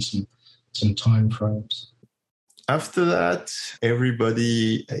put in some time frames. After that,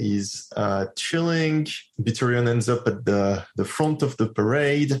 everybody is chilling. Biturian ends up at the front of the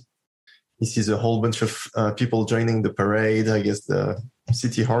parade. He sees a whole bunch of people joining the parade. I guess the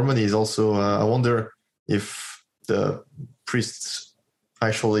city harmony is also... I wonder if the priests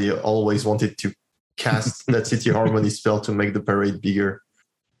actually always wanted to cast that city harmony spell to make the parade bigger.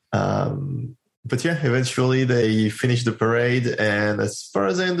 But yeah, eventually they finish the parade, and as far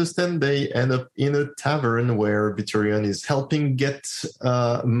as I understand, they end up in a tavern where Biturian is helping get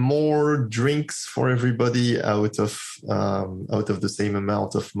more drinks for everybody out of the same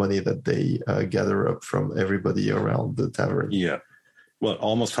amount of money that they gather up from everybody around the tavern. Yeah, well,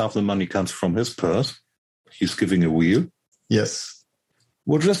 almost half the money comes from his purse. He's giving a wheel. Yes.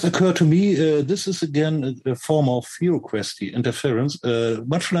 What just occurred to me, this is again a form of hero questy interference,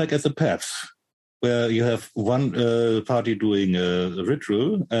 much like at the PAPs, where you have one party doing a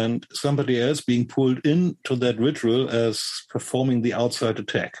ritual and somebody else being pulled into that ritual as performing the outside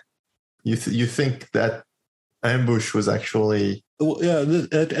attack. You think that ambush was actually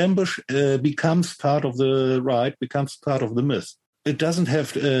That ambush becomes part of the rite, becomes part of the myth. It doesn't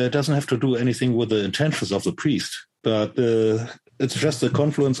have to do anything with the intentions of the priest, but it's just a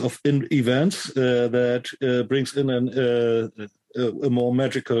confluence of events that brings in a more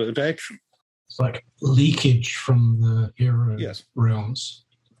magical interaction. It's like leakage from the hero realms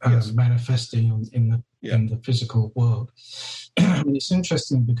manifesting in the physical world. And it's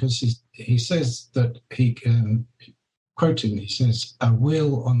interesting because he says that quoting, he says, "A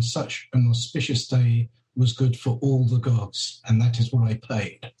will on such an auspicious day was good for all the gods, and that is what I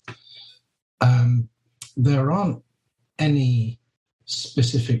paid." There aren't any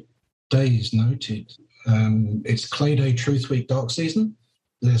specific days noted. It's Clay Day, Truth Week, Dark Season.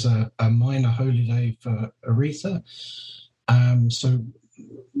 There's a minor holy day for Aretha. So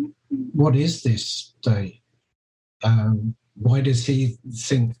what is this day? Why does he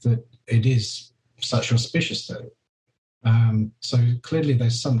think that it is such an auspicious day? So clearly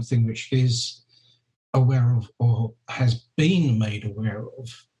there's something which is aware of or has been made aware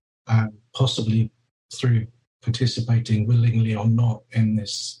of, possibly through participating willingly or not in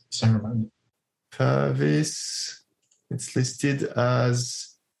this ceremony. Pavis, it's listed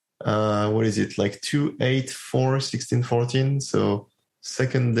as, what is it, like 2/8/4/16/14, so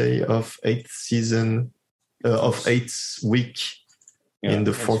second day of 8th season, of 8th week in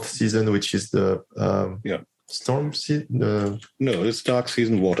the 4th season, which is the storm season? No, it's dark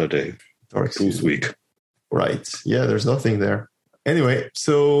season, water day. Dark season week. Right. Yeah, there's nothing there. Anyway,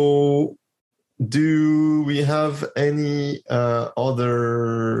 so do we have any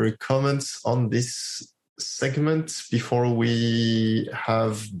other comments on this segment before we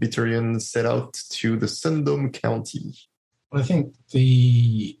have Biturian set out to the Sundom County? I think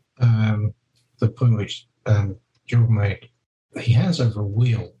the point which Joel made, he hands over a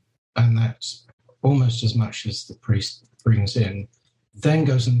wheel, and that's almost as much as the priest brings in, then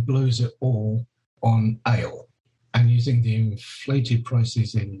goes and blows it all on ale. And using the inflated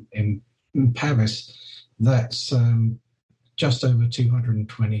prices in Paris, that's just over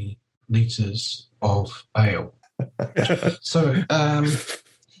 220 litres of ale. So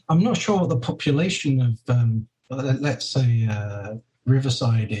I'm not sure what the population of, let's say,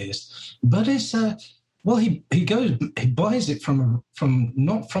 Riverside is, but it's he buys it from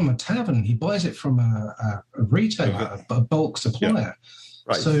not from a tavern. He buys it from a retailer, a bulk supplier. Yeah.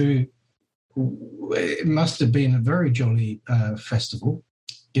 Right. So it must have been a very jolly festival,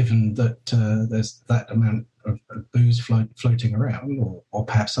 given that there's that amount of booze floating around, or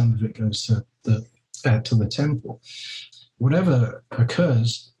perhaps some of it goes to the temple. Whatever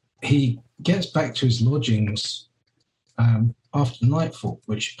occurs, he gets back to his lodgings after nightfall,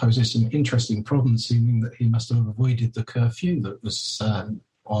 which poses some interesting problems, seeming that he must have avoided the curfew that was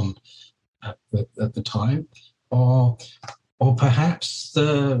on at the time, or perhaps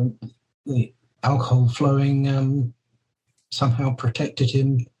the alcohol flowing somehow protected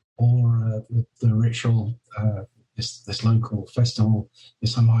him, or the ritual, this local festival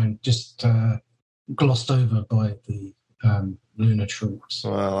is somehow just glossed over by the lunar troops.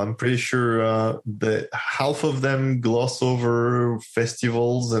 Well, I'm pretty sure that half of them gloss over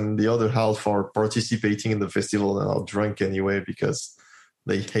festivals and the other half are participating in the festival and are drunk anyway because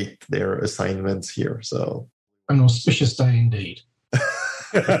they hate their assignments here. So an auspicious day indeed.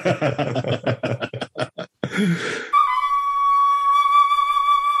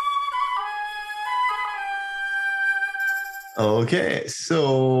 Okay,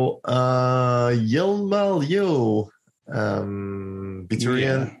 so Yelmalyo,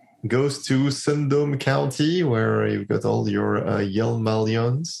 Biturian goes to Sundom County, where you've got all your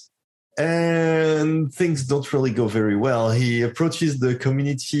Yelmalions, and things don't really go very well. He approaches the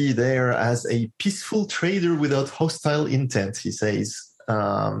community there as a peaceful trader without hostile intent, he says.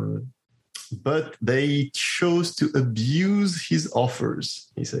 But they chose to abuse his offers,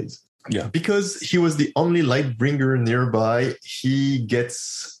 he says. Yeah. Because he was the only light bringer nearby, he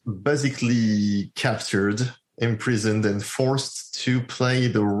gets basically captured, imprisoned, and forced to play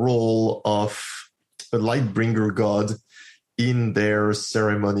the role of a light bringer god in their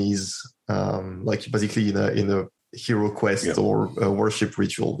ceremonies, like basically in a hero quest or a worship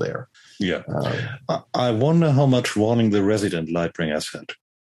ritual there. Yeah. I wonder how much warning the resident Lightbringers had.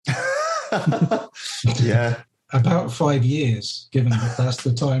 Yeah. About 5 years, given that that's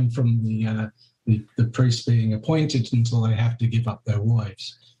the time from the priest being appointed until they have to give up their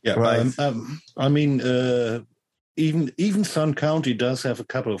wives. Yeah, right. I mean, even Sun County does have a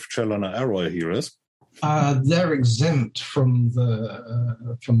couple of Chalana Arroy heroes. They're exempt from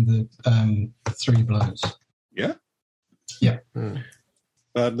the 3 blows. Yeah. Yeah.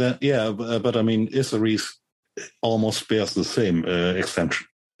 But I mean, Issaries almost bears the same extension.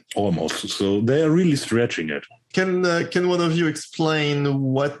 Almost. So they are really stretching it. Can one of you explain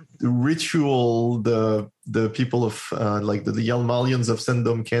what ritual the people of like the Yalmalians of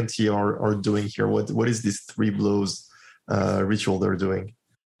Sendom County are doing here? What is this 3 blows ritual they're doing?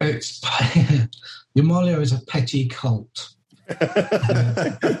 It's Ymalio is a petty cult.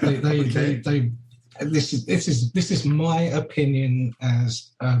 This is my opinion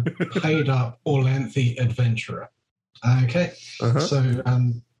as a paid up Orlanthe adventurer. Okay, so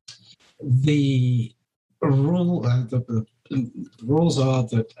the rules are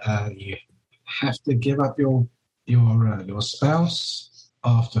that you have to give up your spouse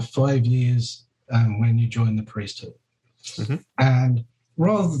after 5 years when you join the priesthood. And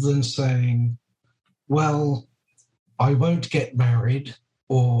rather than saying, well, I won't get married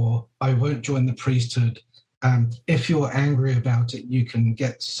or I won't join the priesthood, if you're angry about it, you can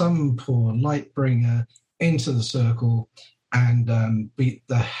get some poor light bringer into the circle and beat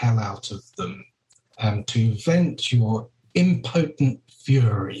the hell out of them to vent your impotent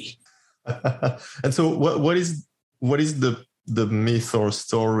fury. And so what is the myth or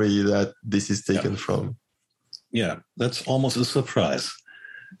story that this is taken from? Yeah, that's almost a surprise.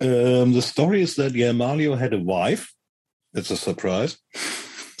 The story is that Ymalio had a wife. That's a surprise.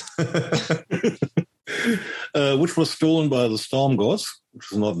 Which was stolen by the storm gods,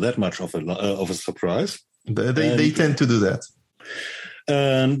 which is not that much of a surprise. They tend to do that.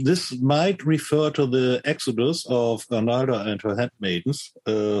 And this might refer to the exodus of Arnalda and her handmaidens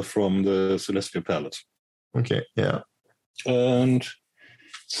from the Celestial Palace. Okay, yeah. And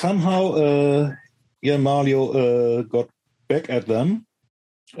somehow Ymalio got back at them,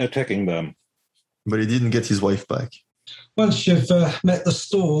 attacking them. But he didn't get his wife back. Once you've met the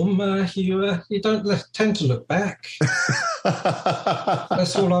storm, you don't tend to look back.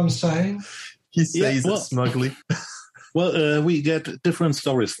 That's all I'm saying. He says it smugly. Well, we get different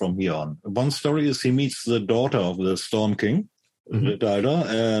stories from here on. One story is he meets the daughter of the Storm King, Dalda,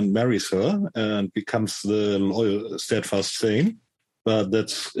 and marries her and becomes the loyal, steadfast saint. But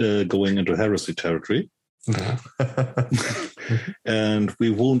that's going into heresy territory. And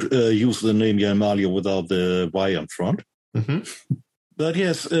we won't use the name Ymalio without the Y in front. But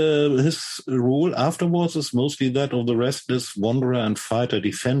yes, his rule afterwards is mostly that of the restless wanderer and fighter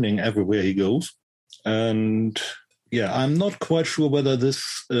defending everywhere he goes. And yeah, I'm not quite sure whether this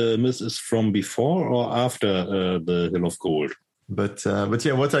myth is from before or after the Hill of Gold. But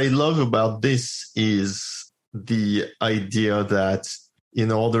yeah, what I love about this is the idea that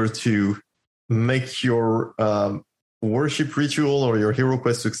in order to make your worship ritual or your hero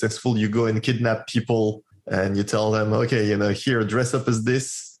quest successful, you go and kidnap people and you tell them, okay, here, dress up as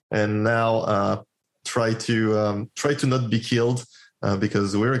this, and now try to not be killed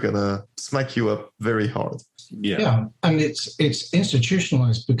because we're gonna smack you up very hard. Yeah, and it's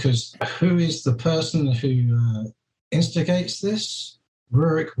institutionalized because who is the person who instigates this?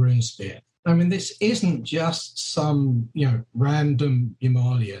 Rurik Runespear. I mean, this isn't just some random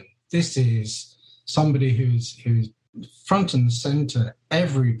Yamalian. This is somebody who's front and center.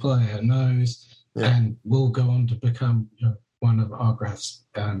 Every player knows and will go on to become one of Argrath's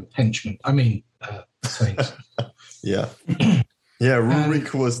henchmen. I mean, saints. Yeah. Yeah,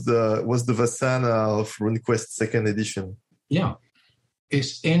 Rurik was the Vassana of RuneQuest 2nd edition. Yeah.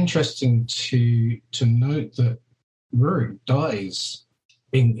 It's interesting to note that Rurik dies,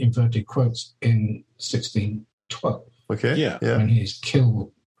 in inverted quotes, in 1612. Okay. Yeah. When he's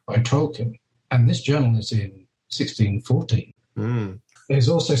killed by Trollkin. And this journal is in 1614. There's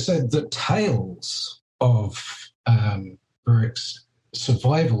also said that tales of Rurik's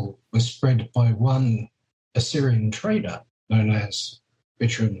survival were spread by one Assyrian trader known as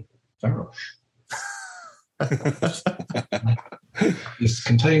Biturian Varosh. It's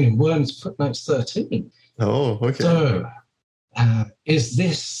contained in Worms footnotes 13. Oh, okay. So, is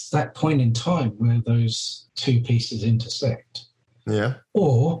this that point in time where those two pieces intersect? Yeah.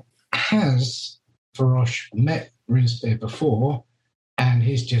 Or has Varosh met Runespear before and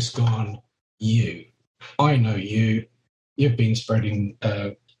he's just gone, I know you've been spreading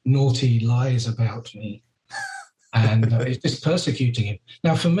naughty lies about me, and it's just persecuting him.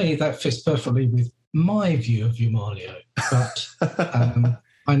 Now, for me, that fits perfectly with my view of Ymalio, but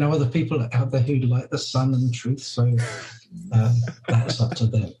I know other people out there who like the sun and truth, so that's up to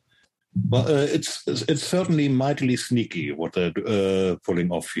them. Well, it's certainly mightily sneaky what they're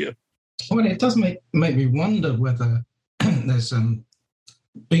pulling off here. Well, it does make me wonder whether there's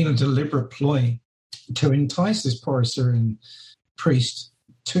been a deliberate ploy to entice this poor Assyrian priest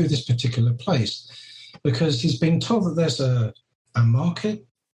to this particular place, because he's been told that there's a market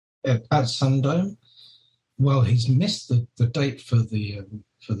at Sundome he's missed the date for the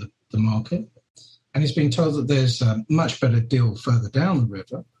market, and he's been told that there's a much better deal further down the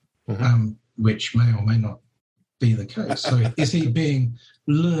river, which may or may not be the case. So is he being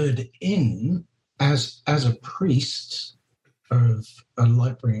lured in as a priest of a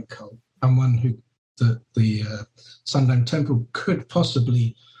light-bringing cult, and one who the Sundome Temple could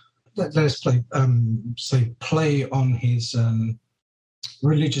possibly, let's play on his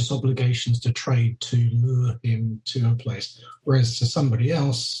religious obligations to trade to lure him to a place, whereas to somebody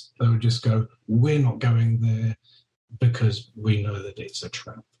else they would just go, we're not going there because we know that it's a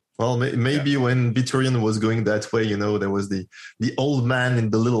trap. Well, maybe when Biturian was going that way, there was the old man in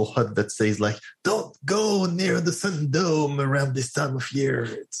the little hut that says, like, don't go near the Sun Dome around this time of year.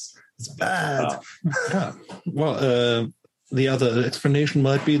 It's bad. Yeah. Well, the other explanation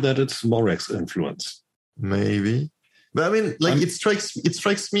might be that it's Morek's influence. Maybe. But I mean, like, it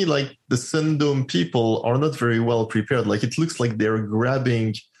strikes me like the Sun Dome people are not very well prepared. Like, it looks like they're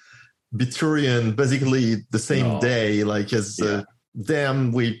grabbing Biturian basically the same day, like as...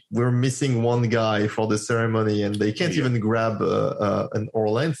 damn, we're missing one guy for the ceremony, and they can't even grab an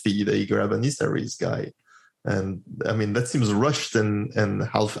Orlanthi. They grab an Isaris guy. And, I mean, that seems rushed and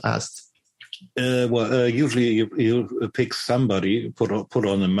half-assed. Usually you pick somebody, put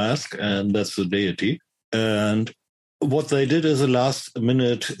on a mask, and that's the deity. And what they did is a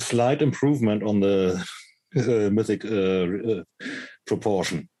last-minute slight improvement on the mythic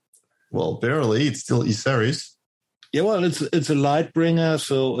proportion. Well, barely. It's still Isaris. Yeah, well, it's a light bringer,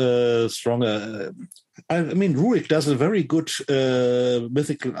 so stronger. I mean, Rurik does a very good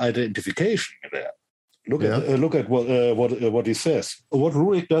mythical identification there. Look at what he says. What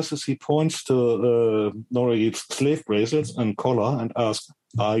Rurik does is he points to Noragib's slave bracelets and collar and asks,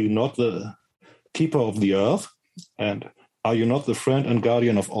 "Are you not the keeper of the earth? And are you not the friend and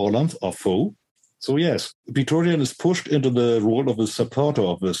guardian of Orlanth, or foe?" So yes, Biturian is pushed into the role of a supporter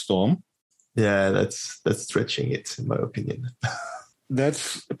of the storm. Yeah, that's stretching it, in my opinion.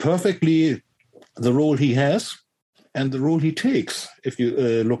 That's perfectly the role he has and the role he takes, if you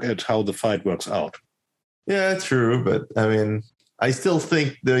look at how the fight works out. Yeah, true. But, I mean, I still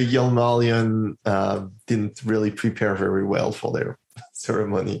think the Yelmalian didn't really prepare very well for their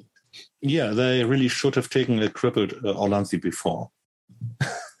ceremony. Yeah, they really should have taken a crippled Orlanthi before.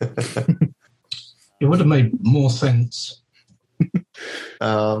 It would have made more sense.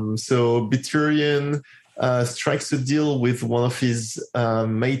 So Biturian strikes a deal with one of his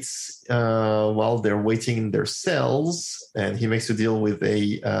mates while they're waiting in their cells, and he makes a deal with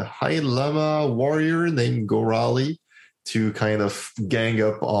a High Lama warrior named Gorali to kind of gang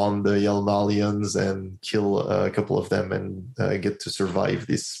up on the Yelmalians and kill a couple of them and get to survive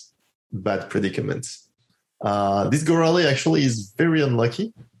this bad predicament. This Gorali actually is very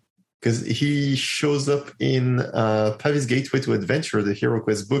unlucky, because he shows up in Pavis Gateway to Adventure, the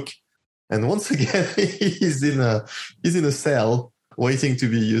HeroQuest book, and once again he's in a cell waiting to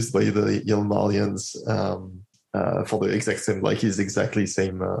be used by the Yelmalians for the exact same, like he's exactly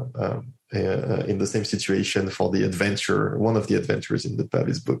same in the same situation for the adventure, one of the adventures in the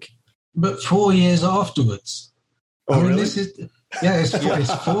Pavis book. But 4 years afterwards. Oh, really? This is it's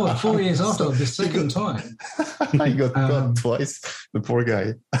 4 years after the second time. I got caught twice. The poor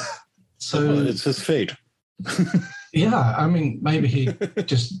guy. So it's his fate. Yeah, I mean, maybe he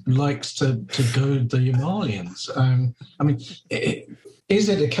just likes to goad the Yemalians. I mean, is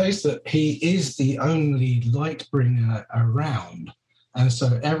it a case that he is the only light bringer around? And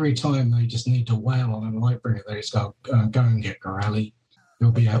so every time they just need to wail on a light bringer, they just go and get Gorali.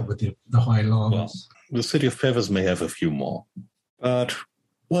 He'll be out with the High Lamas. Well, the city of Pavis may have a few more. But,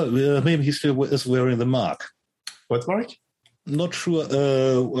 maybe he still is wearing the mark. What mark? Not sure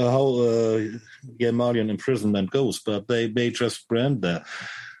how Yemalian imprisonment goes, but they may just brand their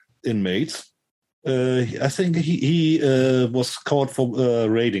inmates. I think he was caught for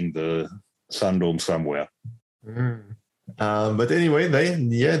raiding the Sun Dome somewhere. But anyway,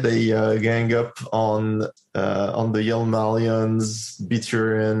 they gang up on the Yelmalians.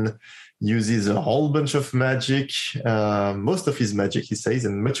 Biturian uses a whole bunch of magic, most of his magic, he says,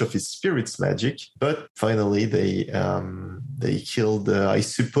 and much of his spirit's magic. But finally, they killed. I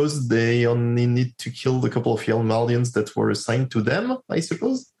suppose they only need to kill a couple of Yelmalians that were assigned to them, I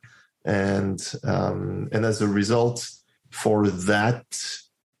suppose. And as a result, for that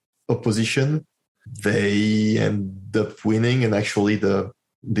opposition, they end up winning. And actually,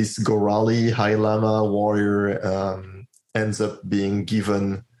 this Gorali High Lama warrior ends up being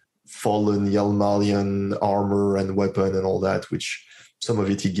given fallen Yelmalian armor and weapon and all that, which some of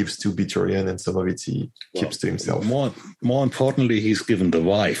it he gives to Biturian and some of it he keeps to himself. More importantly, he's given the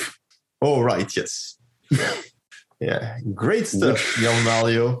wife. Oh, right, yes. Yeah, great stuff, young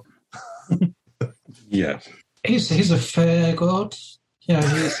Mario. Yeah. He's a fair god.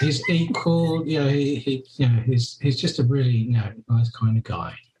 He's equal. He's just a really nice kind of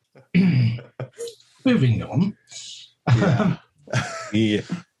guy. Moving on. Yeah. Yeah.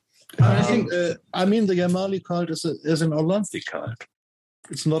 I think the Yamali cult is an Olympic cult.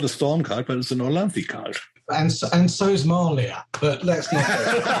 It's not a storm cult, but it's an Olympic cult. and so's Malia, but let's not.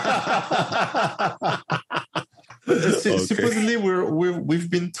 Supposedly, we've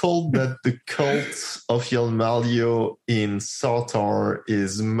been told that the cult of Yalmalio in Sartar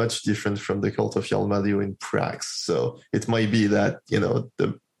is much different from the cult of Yalmalio in Prax. So it might be that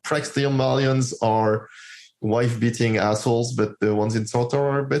the Prax Yalmalians are wife-beating assholes, but the ones in Sartar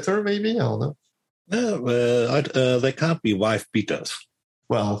are better. Maybe, I don't know. They can't be wife beaters.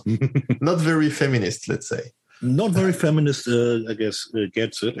 Well, not very feminist, let's say. Not very feminist, I guess,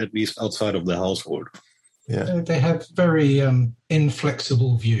 gets it, at least outside of the household. Yeah, They have very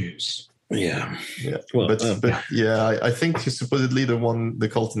inflexible views. Yeah. Well, but I think supposedly the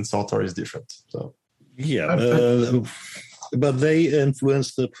cult in Sartar is different. So but they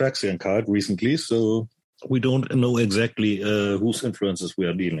influenced the Praxian cult recently, so we don't know exactly whose influences we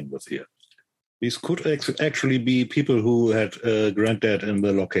are dealing with here. These could actually be people who had granddad in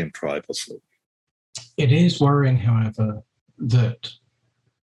the Lockham tribe or so. It is worrying, however, that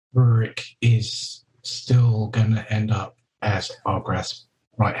Rurik is still going to end up as Argrath's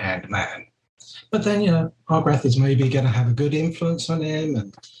right-hand man. But then, Argrath is maybe going to have a good influence on him.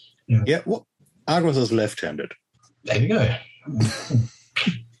 And yeah, well, Argrath is left-handed. There you go.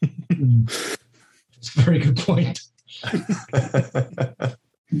 It's a very good point.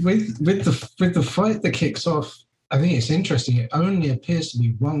 With the fight that kicks off, I think it's interesting. It only appears to be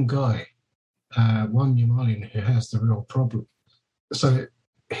one guy, one Yamalian, who has the real problem. So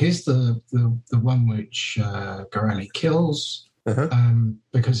here's the one which Garani kills,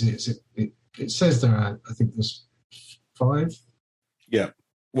 because it says there are, I think there's 5. Yeah.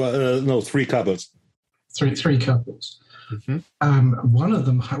 Well, no, 3 couples. Three couples. Mm-hmm. One of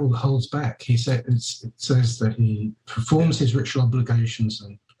them holds back. It says that he performs his ritual obligations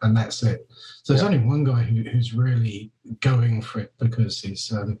and that's it. So there's only one guy who's really going for it because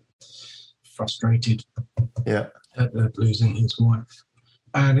he's frustrated at losing his wife.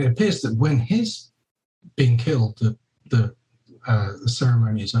 And it appears that when he's being killed, the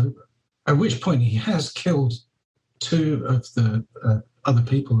ceremony is over. At which point he has killed 2 of the other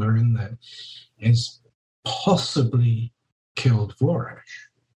people who are in there. He's possibly killed Varosh.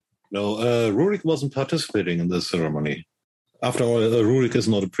 No, Rurik wasn't participating in the ceremony. After all, Rurik is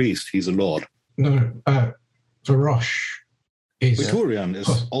not a priest; he's a lord. No, Varosh is... Biturian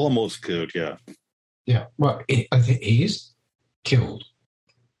is almost killed, yeah. Yeah, well, I think he is killed,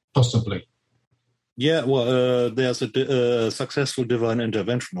 possibly. Yeah, well, there's a successful divine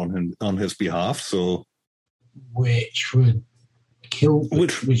intervention on his behalf, so... Which would kill...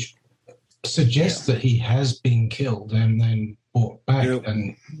 Which suggests that he has been killed and then brought back.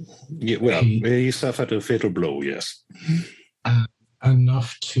 He suffered a fatal blow, yes.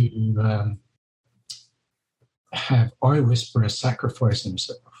 Enough to have Eye Whisperer sacrifice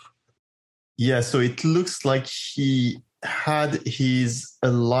himself. Yeah, so it looks like he had his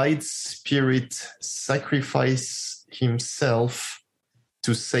allied spirit sacrifice himself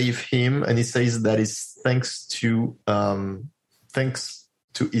to save him, and he says that is thanks to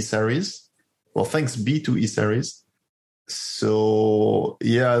Isaris. Well, thanks be to Isaris. So,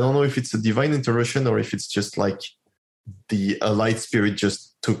 I don't know if it's a divine intervention or if it's just like the allied spirit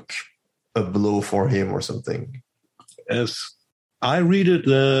just took a blow for him or something. As I read it,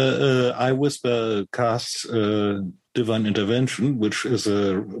 the Eye Whisper casts divine intervention, which is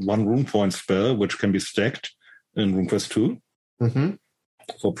a 1 rune point spell, which can be stacked in RuneQuest 2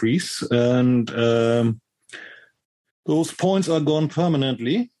 for priests. And those points are gone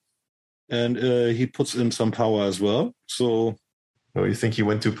permanently. And he puts in some power as well. So, you think he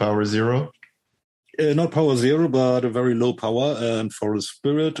went to power 0? Not power 0, but a very low power. And for a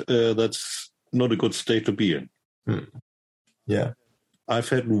spirit, that's not a good state to be in. Yeah. I've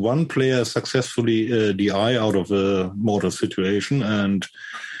had one player successfully DI out of a mortal situation, and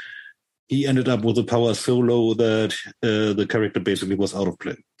he ended up with a power so low that the character basically was out of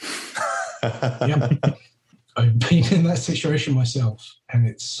play. Yeah. I've been in that situation myself, and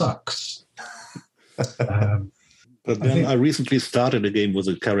it sucks. But then I recently started a game with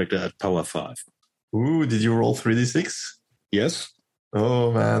a character at power 5. Ooh, did you roll 3d6? Yes.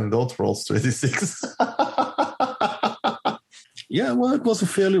 Oh, man, don't roll 3d6. Yeah, well, it was a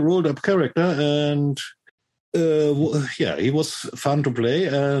fairly rolled-up character, and Yeah, he was fun to play,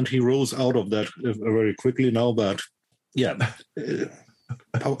 and he rose out of that very quickly now. But yeah,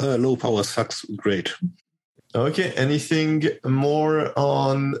 low power sucks. Great. Okay, anything more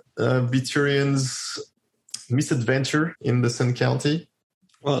on Biturian's misadventure in the Sun County?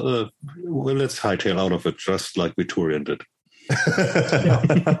 Well, let's hightail out of it, just like Biturian did.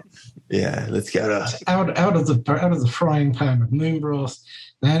 Yeah, let's get out of the frying pan of Moonbroth.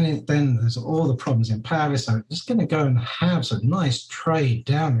 Then there's all the problems in Paris. I'm just going to go and have some nice trade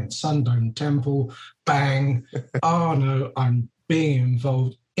down in Sundome Temple. Bang! Oh no, I'm being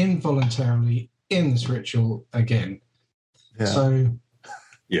involved involuntarily in this ritual again. Yeah. So,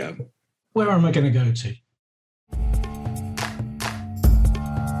 yeah, where am I going to go to?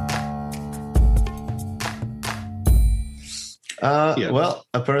 Well,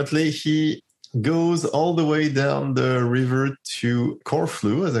 apparently he goes all the way down the river to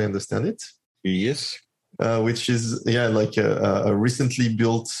Corfu, as I understand it. Yes. Which is, like a recently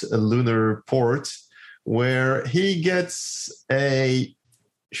built lunar port where he gets a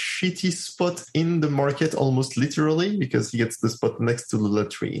shitty spot in the market, almost literally, because he gets the spot next to the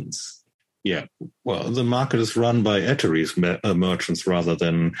latrines. Yeah, well, the market is run by Eteries merchants rather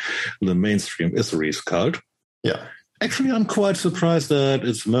than the mainstream Isseries cult. Yeah. Actually, I'm quite surprised that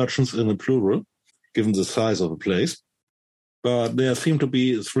it's merchants in the plural, given the size of the place. But there seem to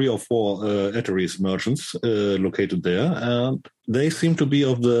be 3 or 4 Eteries merchants located there, and they seem to be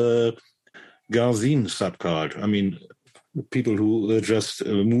of the Garzine subcult. I mean, people who just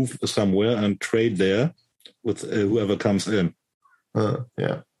move somewhere and trade there with whoever comes in.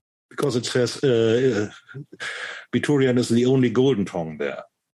 Yeah. Because it says Biturian is the only golden tongue there.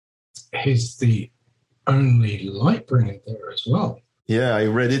 He's the only light bringer there as well. Yeah, I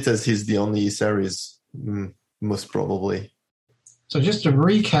read it as he's the only Isseries, most probably. So just to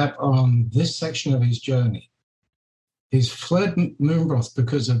recap on this section of his journey, he's fled Moonbroth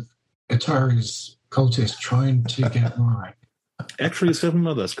because of Atari's cultists trying to get Morak. Actually, 7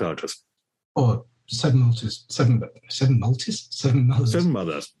 mothers cultists. Or 7 mothers. 7 mothers. 7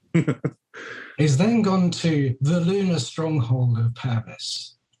 mothers. He's then gone to the lunar stronghold of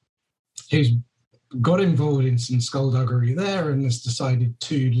Pavis. He's got involved in some skullduggery there and has decided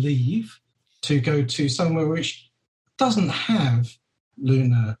to leave to go to somewhere which doesn't have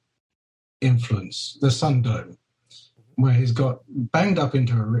lunar influence, the Sundome, where he's got banged up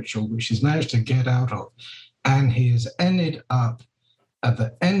into a ritual which he's managed to get out of, and he has ended up at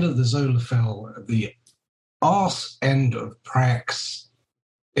the end of the Zolafell, at the arse end of Prax,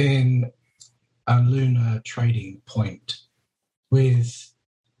 in a lunar trading point with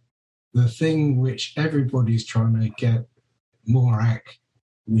the thing which everybody's trying to get Morak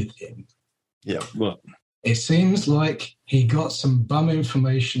with him. Yeah, well, it seems like he got some bum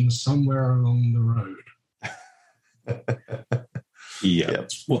information somewhere along the road. Yeah.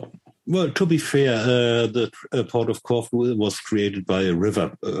 Well, to be fair, the port of Corfu was created by a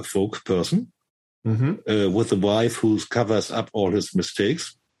river folk person with a wife who covers up all his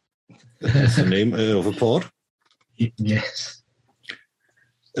mistakes. That's the name of a port. Yes.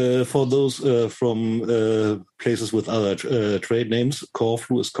 For those from places with other trade names,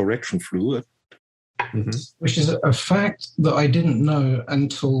 Corfu is correction flu. Which is a fact that I didn't know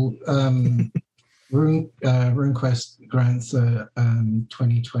until RuneQuest grants a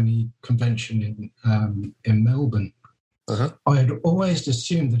 2020 convention in Melbourne. I had always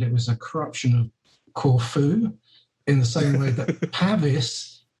assumed that it was a corruption of Corfu, in the same way that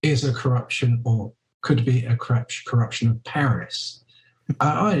Pavis is a corruption, or could be a corruption of Paris.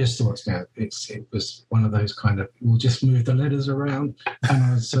 I just thought it was one of those kind of, we'll just move the letters around, and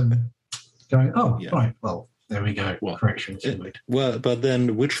I was going, right, well, there we go. Well, corrections. Well, but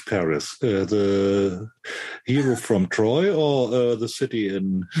then which Paris? The hero from Troy or the city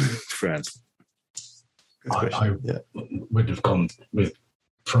in France? I would have gone with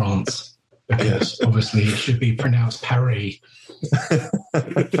France, because obviously it should be pronounced Paris.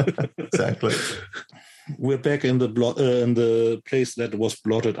 Exactly. We're back in the place that was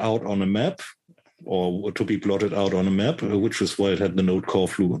blotted out on a map, or to be blotted out on a map, which is why it had the note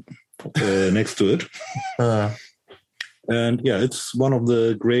Corfu next to it. And it's one of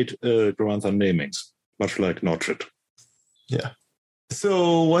the great Grantha namings, much like Notchet. Yeah.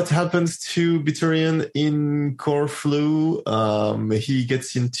 So what happens to Biturian in Corfu? He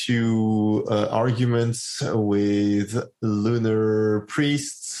gets into arguments with lunar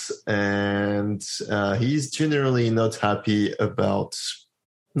priests, and he's generally not happy about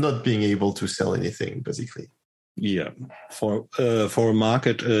not being able to sell anything, basically. Yeah, for a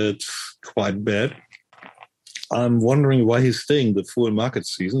market, it's quite bad. I'm wondering why he's staying the full market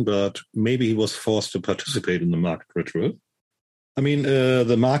season, but maybe he was forced to participate in the market ritual. I mean,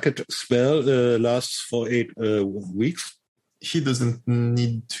 the market spell lasts for 8 weeks. He doesn't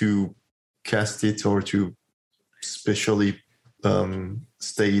need to cast it or to specially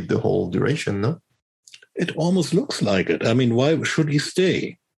stay the whole duration, no? It almost looks like it. I mean, why should he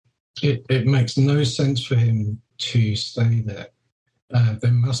stay? It makes no sense for him to stay there.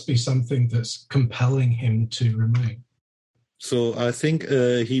 There must be something that's compelling him to remain. So I think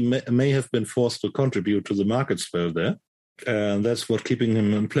he may have been forced to contribute to the market spell there, and that's what keeping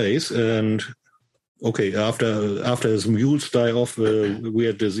him in place. And okay, after his mules die off a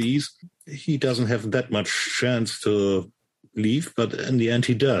weird disease, he doesn't have that much chance to leave, but in the end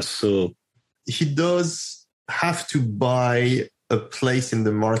he does. So he does have to buy a place in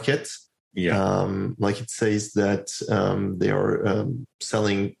the market. Yeah. Like it says that they are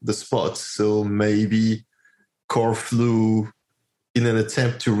selling the spot. So maybe Corfu, in an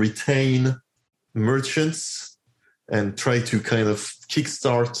attempt to retain merchants and try to kind of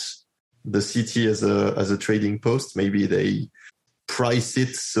kickstart the city as a trading post, maybe they price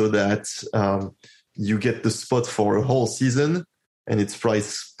it so that you get the spot for a whole season and it's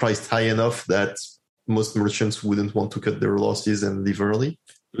priced high enough that most merchants wouldn't want to cut their losses and leave early.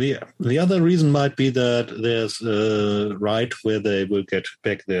 Yeah. The other reason might be that there's a right where they will get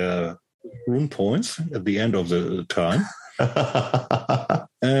back their rune points at the end of the time.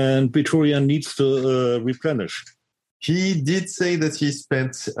 And Biturian needs to replenish. He did say that he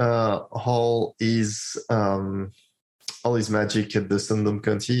spent all his magic at the Sundom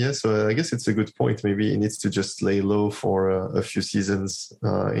County. Yeah? So I guess it's a good point. Maybe he needs to just lay low for a few seasons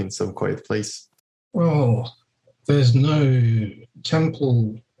in some quiet place. Well, there's no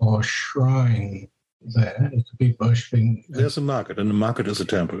temple or shrine there. It could be worshipping. There's a market, and the market is a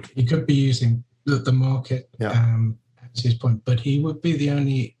temple. He could be using the market as his point, but he would be the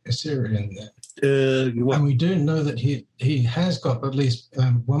only Assyrian there. And we do know that he has got at least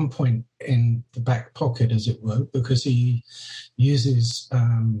 1 point in the back pocket, as it were, because he uses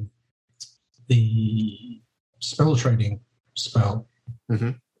the spell trading spell,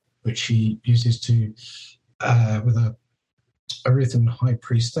 which he uses to with a Arithan High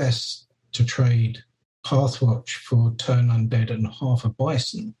Priestess to trade Pathwatch for turn undead and half a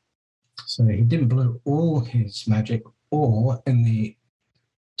bison. So he didn't blow all his magic, or in the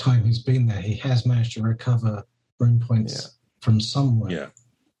time he's been there, he has managed to recover rune points from somewhere. Yeah.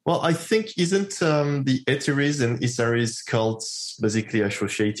 Well, I think isn't the Eteris and Isaris cults basically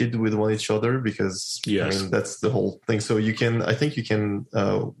associated with one each other? Because I mean that's the whole thing. So I think you can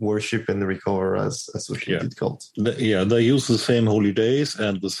worship and recover as associated cults. They use the same holy days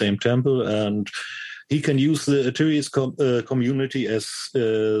and the same temple, and he can use the Eteris community as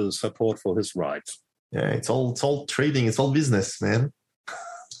support for his rights. Yeah, it's all trading. It's all business, man.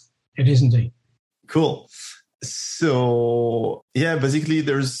 It is indeed. Cool. So, basically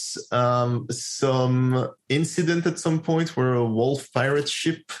there's some incident at some point where a wolf pirate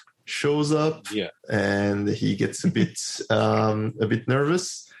ship shows up and he gets a bit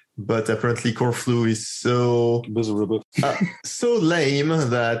nervous. But apparently Corfu is so miserable, so lame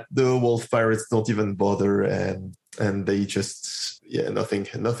that the wolf pirates don't even bother and they just,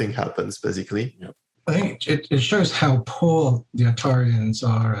 nothing happens basically. Yeah. I think it shows how poor the Atarians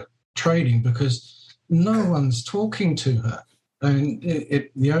are at trading, because no one's talking to her. I mean,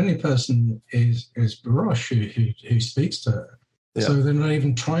 the only person is Varosh who speaks to her. Yeah. So they're not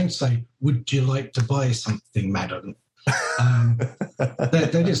even trying to say, "Would you like to buy something, madam?"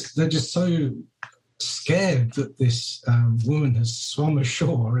 They're just so scared that this woman has swum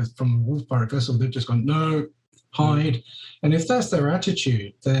ashore from a wolf pirate vessel. They've just gone, "No, hide." And if that's their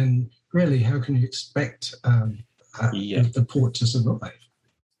attitude, then really, how can you expect the port to survive?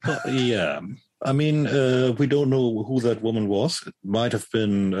 I mean, we don't know who that woman was. It might have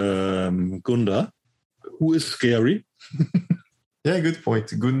been Gunda, who is scary. Yeah, good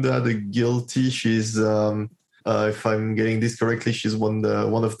point. Gunda, the guilty. She's, if I'm getting this correctly, she's one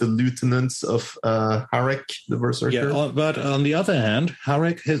of the lieutenants of Harek, the Berserker. Yeah, but on the other hand,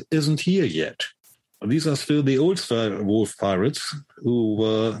 Harek isn't here yet. These are still the old-style wolf pirates who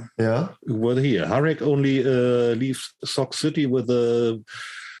were here. Harek only leaves Sock City with a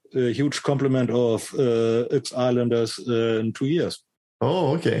huge complement of ex-islanders in 2 years.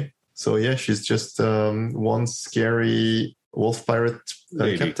 Oh, okay. So, she's just one scary wolf pirate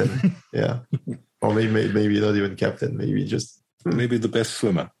captain. Yeah. Or maybe not even captain. Maybe just... Maybe the best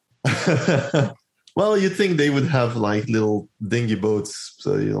swimmer. Well, you'd think they would have like little dinghy boats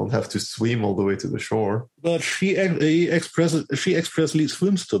so you don't have to swim all the way to the shore. But she expressly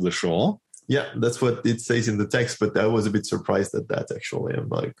swims to the shore Yeah, that's what it says in the text, but I was a bit surprised at that, actually. I'm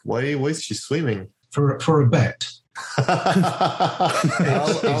like, why is she swimming? For a bet.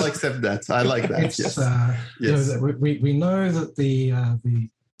 I'll accept that. I like that, yes. Yes. We know that the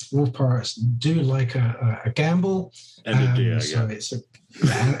wolf pirates do like a gamble. And a dare, so it's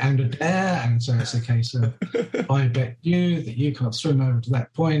and a dare, and so it's a case of I bet you that you can't swim over to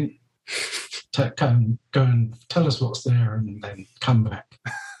that point. Go and tell us what's there, and then come back.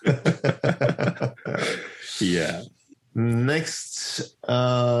 Yeah. Next,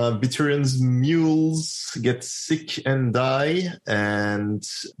 Biturian's mules get sick and die, and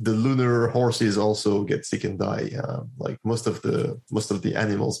the lunar horses also get sick and die. Like most of the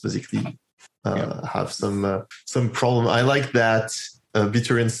animals basically have some problem. I like that.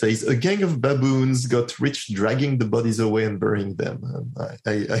 Biturian says a gang of baboons got rich dragging the bodies away and burying them.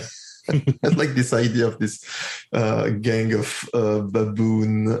 I like this idea of this gang of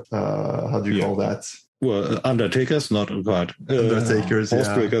baboon. How do you call that? Well, undertakers, not quite. Undertakers, horse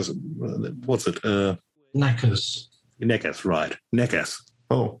breakers. What's it? Knackers. Neckers, right. Neckers.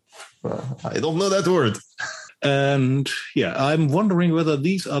 Oh, I don't know that word. And I'm wondering whether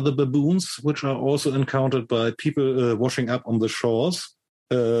these are the baboons which are also encountered by people washing up on the shores.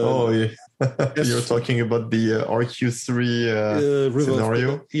 You're talking about the RQ3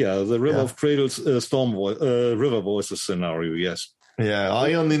 scenario? The River of Cradles River Voices scenario, yes. Yeah,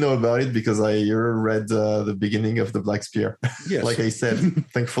 I only know about it because I read the beginning of the Black Spear. Yes. Like I said,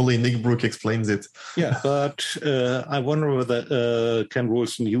 thankfully Nick Brook explains it. Yeah, but I wonder whether Ken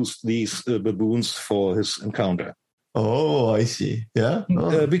Rolston used these baboons for his encounter. Oh, I see. Yeah?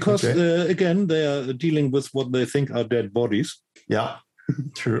 Because, again, they are dealing with what they think are dead bodies. Yeah,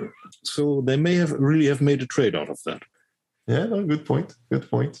 true. So they may have made a trade out of that. Yeah, no, good point. But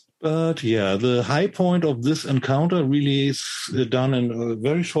the high point of this encounter really is done in a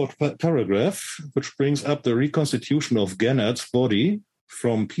very short paragraph, which brings up the reconstitution of Gennard's body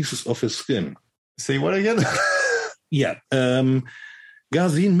from pieces of his skin. Say what again? Gazin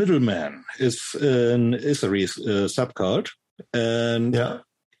Middleman is an Issaries subcult, and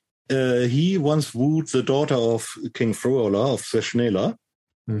he once wooed the daughter of King Frola of Seshnela.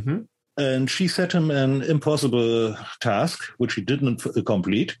 Mm-hmm. And she set him an impossible task, which he didn't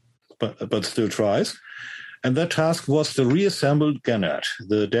complete, but still tries. And that task was to reassemble Gennard,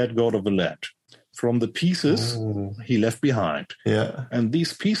 the dead god of the land, from the pieces he left behind. Yeah. And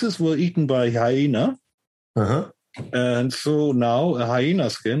these pieces were eaten by hyena. Uh-huh. And so now a hyena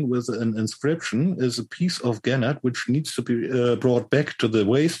skin with an inscription is a piece of Gennard which needs to be brought back to the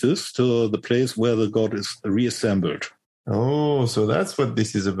wastes, to the place where the god is reassembled. Oh, so that's what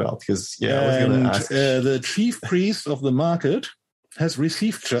this is about. Because I was going to ask. The chief priest of the market has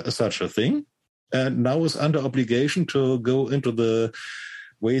received such a thing, and now is under obligation to go into the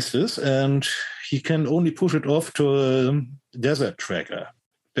wastes, and he can only push it off to a desert tracker.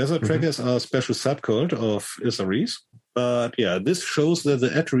 Desert trackers are a special subcult of Issaries, but this shows that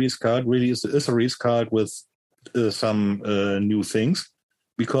the Eteries card really is the Issaries card with some new things.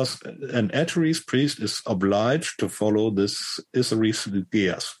 Because an Eteries priest is obliged to follow this Issaries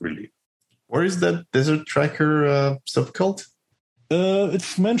gears, really. Where is that Desert Tracker subcult?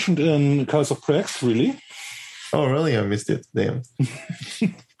 It's mentioned in Curse of Cracks, really. Oh, really? I missed it. Damn.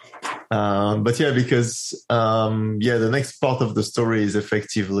 Because the next part of the story is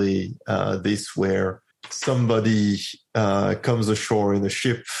effectively this, where somebody comes ashore in a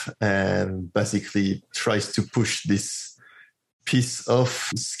ship and basically tries to push this piece of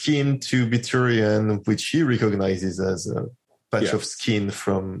skin to Biturian, which he recognizes as a patch of skin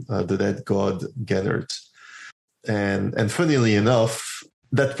from the dead god Gennard. And funnily enough,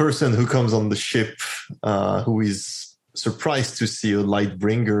 that person who comes on the ship, who is surprised to see a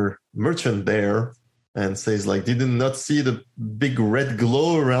Lightbringer merchant there, and says, like, did not see the big red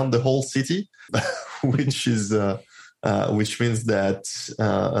glow around the whole city, which means that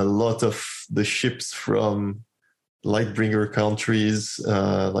a lot of the ships from Lightbringer countries,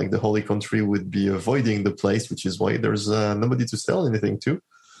 like the Holy Country, would be avoiding the place, which is why there's nobody to sell anything to.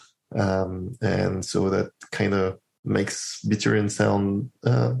 And so that kind of makes Biturian sound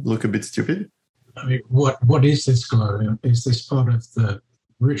look a bit stupid. I mean, what is this glow? Is this part of the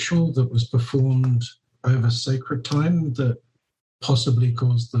ritual that was performed over sacred time that possibly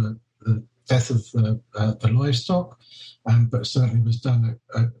caused the death of the livestock, but certainly was done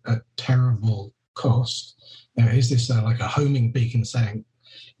at terrible cost? Is this like a homing beacon saying,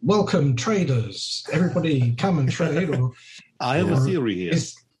 "Welcome, traders! Everybody, come and trade"? Or I have a theory here.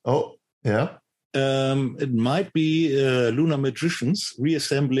 It might be lunar magicians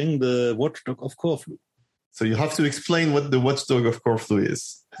reassembling the watchdog of Corfu. So you have to explain what the Watchdog of Corfu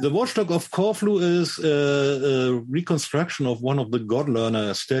is. The Watchdog of Corfu is a reconstruction of one of the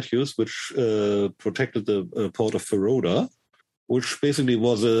God-learner statues which protected the port of Feroda, which basically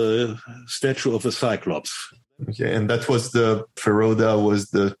was a statue of a Cyclops. Okay, and that was Feroda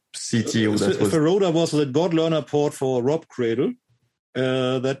was the city. Feroda was the God-learner port for Rob Cradle.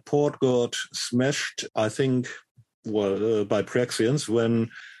 That port got smashed, I think, by Praxians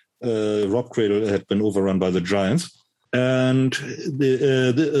when Rob Cradle had been overrun by the giants. And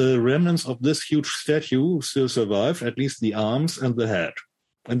the remnants of this huge statue still survived, at least the arms and the head.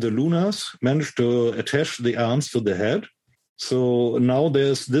 And the Lunars managed to attach the arms to the head. So now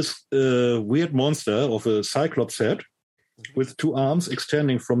there's this weird monster of a Cyclops head with two arms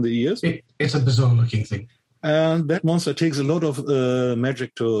extending from the ears. It's a bizarre-looking thing. And that monster takes a lot of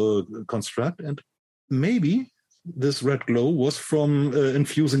magic to construct. And maybe this red glow was from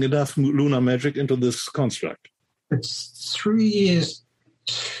infusing enough lunar magic into this construct. It's 3 years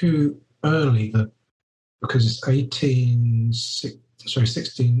too early because it's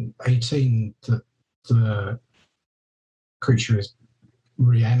 1618 that the creature is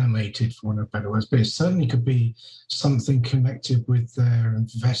reanimated, for want of better words. But it certainly could be something connected with their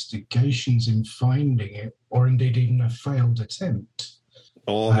investigations in finding it, or indeed even a failed attempt.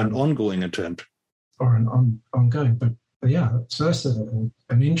 Or an ongoing attempt. Or an ongoing. But yeah, so that's an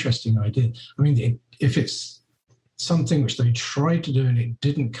interesting idea. I mean, if it's something which they tried to do and it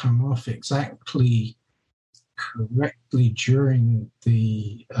didn't come off exactly correctly during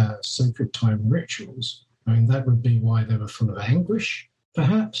the sacred time rituals, I mean, that would be why they were full of anguish,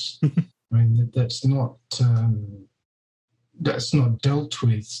 perhaps. I mean, that's not dealt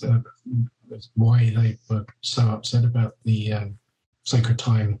with. Why they were so upset about the sacred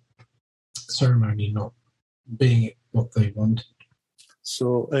time ceremony not being what they wanted.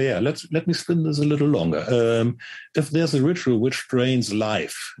 So let me spin this a little longer. If there's a ritual which drains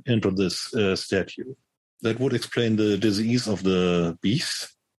life into this statue, that would explain the disease of the beast.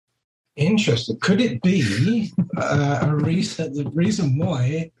 Interesting. Could it be the reason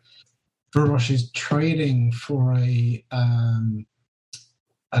why Varosh is trading for an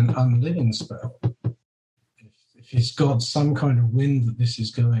unliving spell? If he's got some kind of wind that this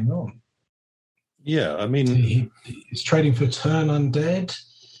is going on. Yeah, I mean... He's trading for turn undead.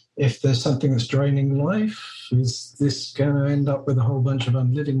 If there's something that's draining life, is this going to end up with a whole bunch of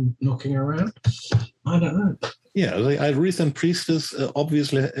unliving knocking around? I don't know. Yeah, the Irethan priestess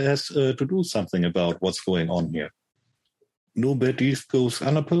obviously has to do something about what's going on here. No bad deed goes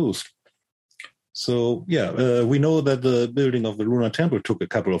unopposed. So, we know that the building of the Lunar Temple took a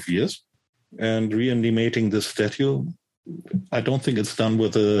couple of years, and reanimating this statue, I don't think it's done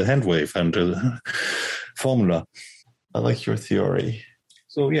with a hand wave and a formula. I like your theory.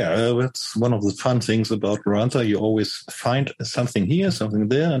 So, that's one of the fun things about Ranta. You always find something here, something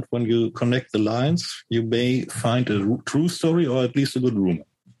there, and when you connect the lines, you may find a true story or at least a good rumor.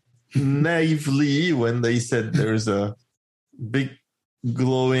 Naively, when they said there's a big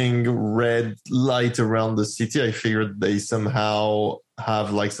glowing red light around the city, I figured they somehow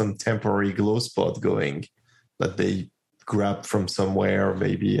have like some temporary glow spot going that they grab from somewhere,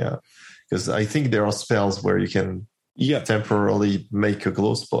 maybe. Because I think there are spells where you can temporarily make a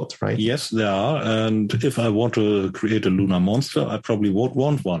glow spot, right? Yes, there are. And if I want to create a lunar monster, I probably won't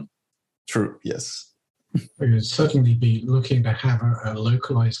want one. True, yes. You would certainly be looking to have a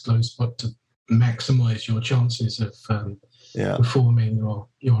localized glow spot to maximize your chances of performing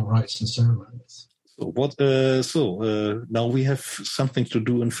your rites and ceremonies. So now we have something to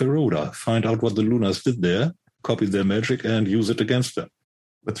do in Feroda. Find out what the Lunars did there, copy their magic, and use it against them.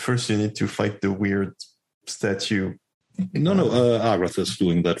 But first you need to fight the weird statue. No, Agrath is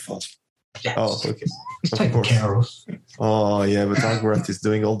doing that first. Yes. Oh, okay. Taken care of. Oh, yeah, but Agrath is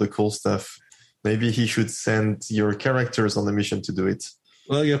doing all the cool stuff. Maybe he should send your characters on the mission to do it.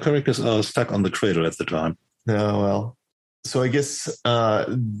 Well, your characters are stuck on the cradle at the time. Oh, well. So I guess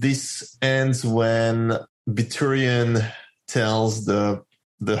this ends when Biturian tells the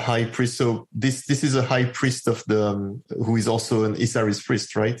high priest. So this is a high priest of who is also an Isaris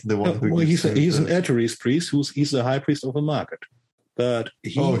priest, right? The one who he's an Eteris priest he's the high priest of a market. But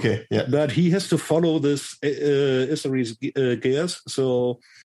he has to follow this Isaris gears, so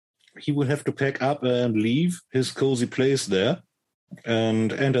he will have to pack up and leave his cozy place there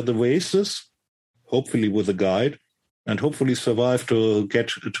and enter the wastes, hopefully with a guide, and hopefully survive to get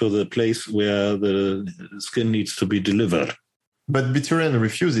to the place where the skin needs to be delivered. But Biturian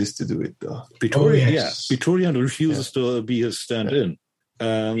refuses to do it, though. Biturian refuses to be his stand-in.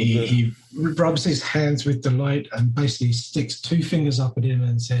 He rubs his hands with delight and basically sticks two fingers up at him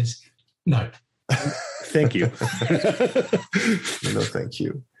and says, no. Thank you. No, thank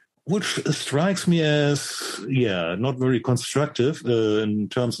you. Which strikes me as, not very constructive in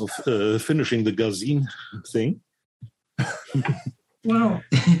terms of finishing the Gazine thing. Well,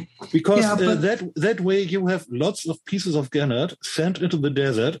 because that way you have lots of pieces of Gannett sent into the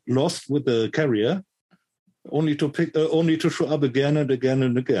desert, lost with the carrier, only to show up again and again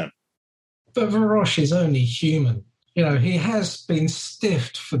and again. But Varosh is only human. He has been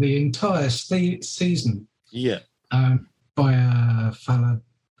stiffed for the entire season. Yeah. By a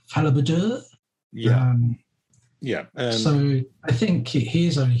Falabadur. Yeah. So I think he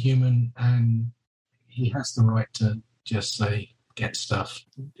is only human, and he has the right to just say, get stuff.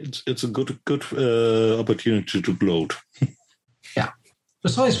 It's a good opportunity to gloat. Yeah.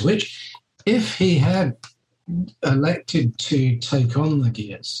 Besides which, if he had elected to take on the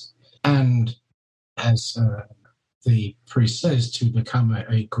gears and, as the priest says, to become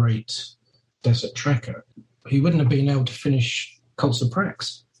a great desert trekker, he wouldn't have been able to finish Cults of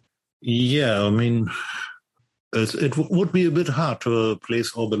Prax. Yeah, I mean, it would be a bit hard to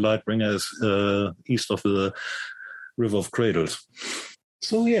place all the Lightbringers east of the River of Cradles.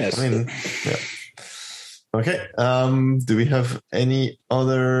 So, yes. I mean, yeah. Okay. Do we have any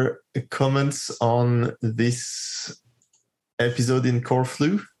other comments on this episode in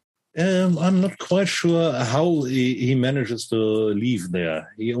Corfu? I'm not quite sure how he manages to leave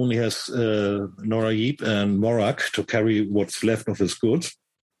there. He only has Noraib and Morak to carry what's left of his goods.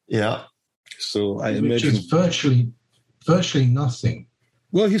 Yeah. So I imagine... Which is virtually nothing.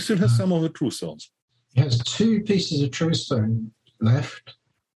 Well, he still has some of the true stones. He has 2 pieces of true stone left,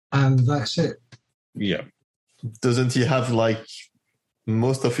 and that's it. Yeah. Doesn't he have,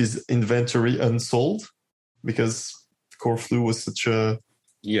 most of his inventory unsold? Because Corfu was such a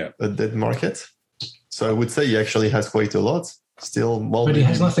dead market. So I would say he actually has quite a lot still. Well, but he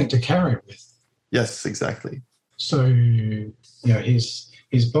has nothing to carry it with. Yes, exactly. So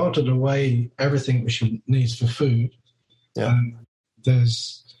he's bartered away everything which he needs for food. Yeah.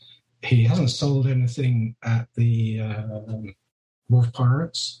 He hasn't sold anything at the Wolf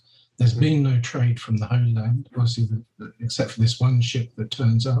Pirates. There's been no trade from the Holy Land, obviously, except for this one ship that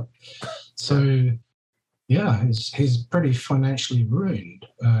turns up. So. Yeah, he's pretty financially ruined.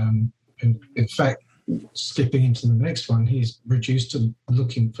 In fact, skipping into the next one, he's reduced to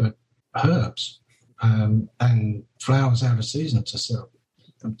looking for herbs and flowers out of season to sell.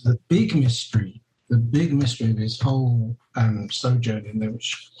 The big mystery of his whole sojourn in there,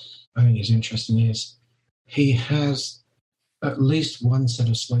 which I think is interesting, is he has at least one set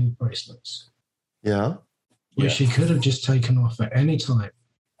of slave bracelets. Yeah. Which he could have just taken off at any time.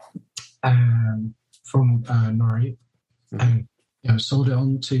 From Nori, and sold it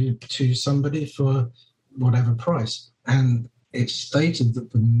on to somebody for whatever price. And it's stated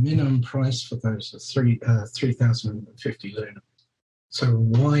that the minimum price for those is 3,050 luna. So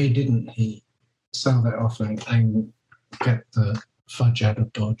why didn't he sell that off and get the fudge out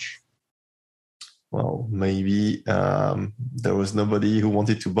of Dodge? Well, maybe there was nobody who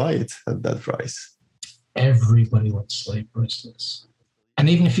wanted to buy it at that price. Everybody wants slave bracelets. And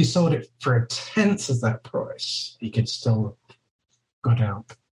even if he sold it for 1/10 of that price, he could still have got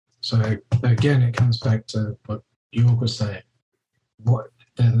out. So again, it comes back to what York was saying.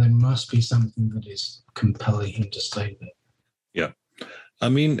 There must be something that is compelling him to stay there. Yeah. I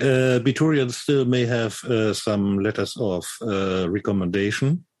mean, Biturian still may have some letters of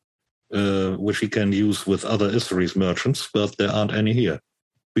recommendation, which he can use with other Isseries merchants, but there aren't any here.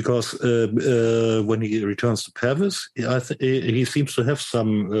 Because when he returns to Pavis, he seems to have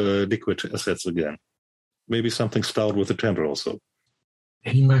some liquid assets again. Maybe something stout with the temple also.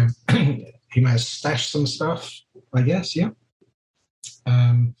 He may have stashed some stuff, I guess, yeah.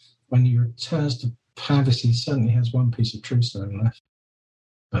 When he returns to Pavis, he certainly has one piece of true stone left.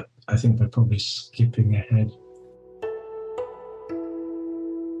 But I think they're probably skipping ahead.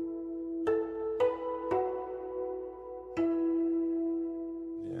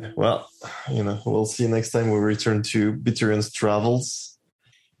 Well, we'll see next time we return to Biturian's travels.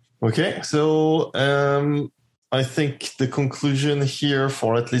 Okay, so I think the conclusion here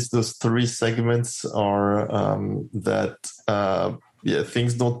for at least those 3 segments are that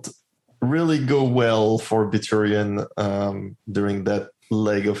things don't really go well for Biturian during that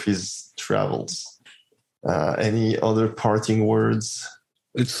leg of his travels. Any other parting words?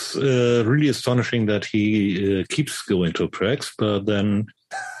 It's really astonishing that he keeps going to Prax, but then...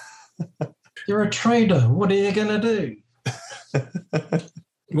 You're a trader. What are you going to do?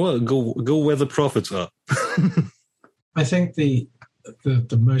 Well, go where the profits are. I think the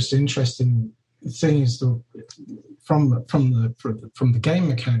most interesting thing is from the game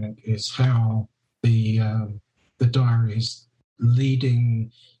mechanic is how the diaries,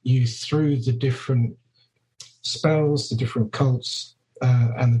 leading you through the different spells, the different cults,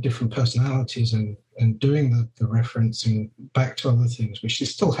 and the different personalities, and doing the referencing back to other things, which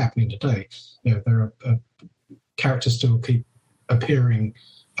is still happening today. There are characters still keep appearing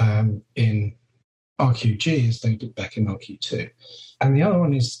in RQG as they did back in RQ2. And the other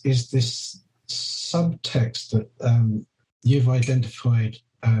one is this subtext that you've identified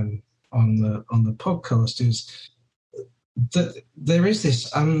on the podcast, is that there is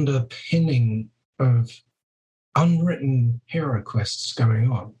this underpinning of unwritten hero quests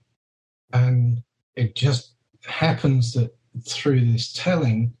going on. And it just happens that through this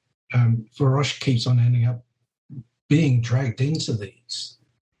telling, Varosh keeps on ending up being dragged into these,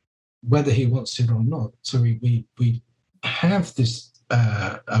 whether he wants it or not. So we have this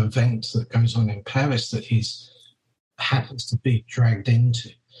event that goes on in Paris that he happens to be dragged into.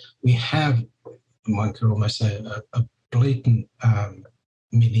 We have, one could almost say, a blatant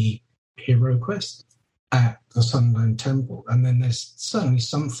mini hero quest at the Sundown Temple, and then there's certainly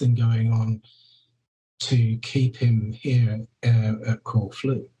something going on to keep him here at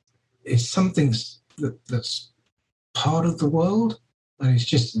Corfu. It's something that's part of the world, and it's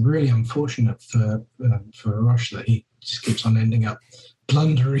just really unfortunate for Varosh that he just keeps on ending up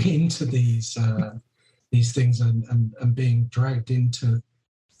blundering into these things and being dragged into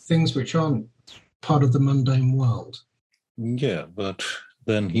things which aren't part of the mundane world. Yeah, but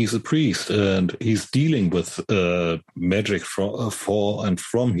then he's a priest and he's dealing with magic for and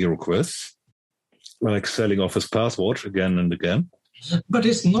from hero quests, like selling off his passport again and again. But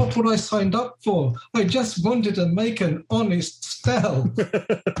it's not what I signed up for. I just wanted to make an honest spell.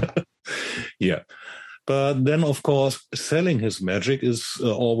 Yeah. But then, of course, selling his magic is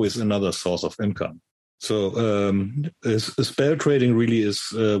always another source of income. So spell trading really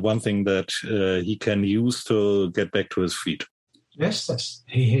is one thing that he can use to get back to his feet. Yes,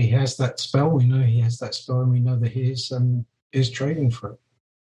 he has that spell. We know he has that spell, and we know that he is trading for it.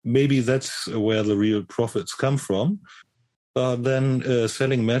 Maybe that's where the real profits come from. But then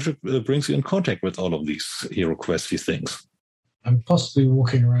selling magic brings you in contact with all of these hero questy things. And possibly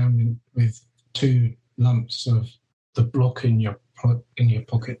walking around with 2 lumps of the block in your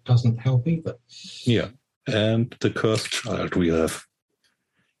pocket doesn't help either. Yeah, and the cursed child we have.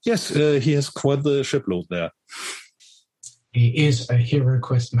 Yes, he has quite the shipload there. He is a hero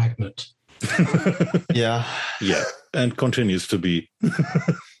quest magnet. Yeah, and continues to be.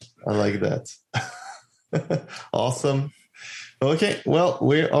 I like that. Awesome. Okay, well,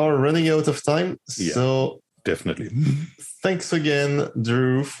 we are running out of time, so definitely. Thanks again,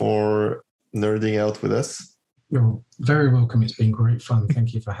 Drew, for nerding out with us. You're very welcome. It's been great fun.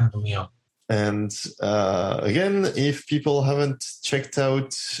 Thank you for having me on. And again, if people haven't checked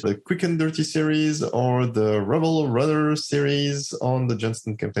out the Quick and Dirty series or the Rebel Runner series on the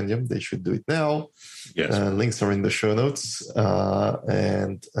Johnston Compendium, they should do it now. Yes. Links are in the show notes.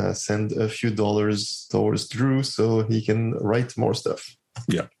 And send a few dollars towards Drew so he can write more stuff.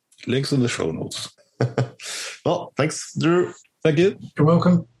 Yeah, links in the show notes. Well, thanks, Drew. Thank you. You're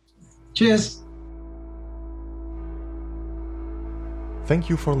welcome. Cheers. Thank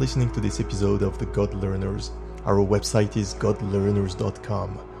you for listening to this episode of The God Learners. Our website is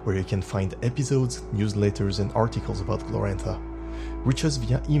godlearners.com, where you can find episodes, newsletters, and articles about Glorantha. Reach us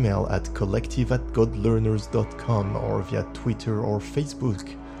via email at collective@godlearners.com or via Twitter or Facebook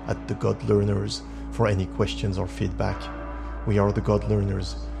 @The God Learners for any questions or feedback. We are The God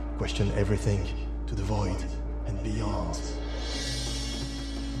Learners. Question everything to the void and beyond.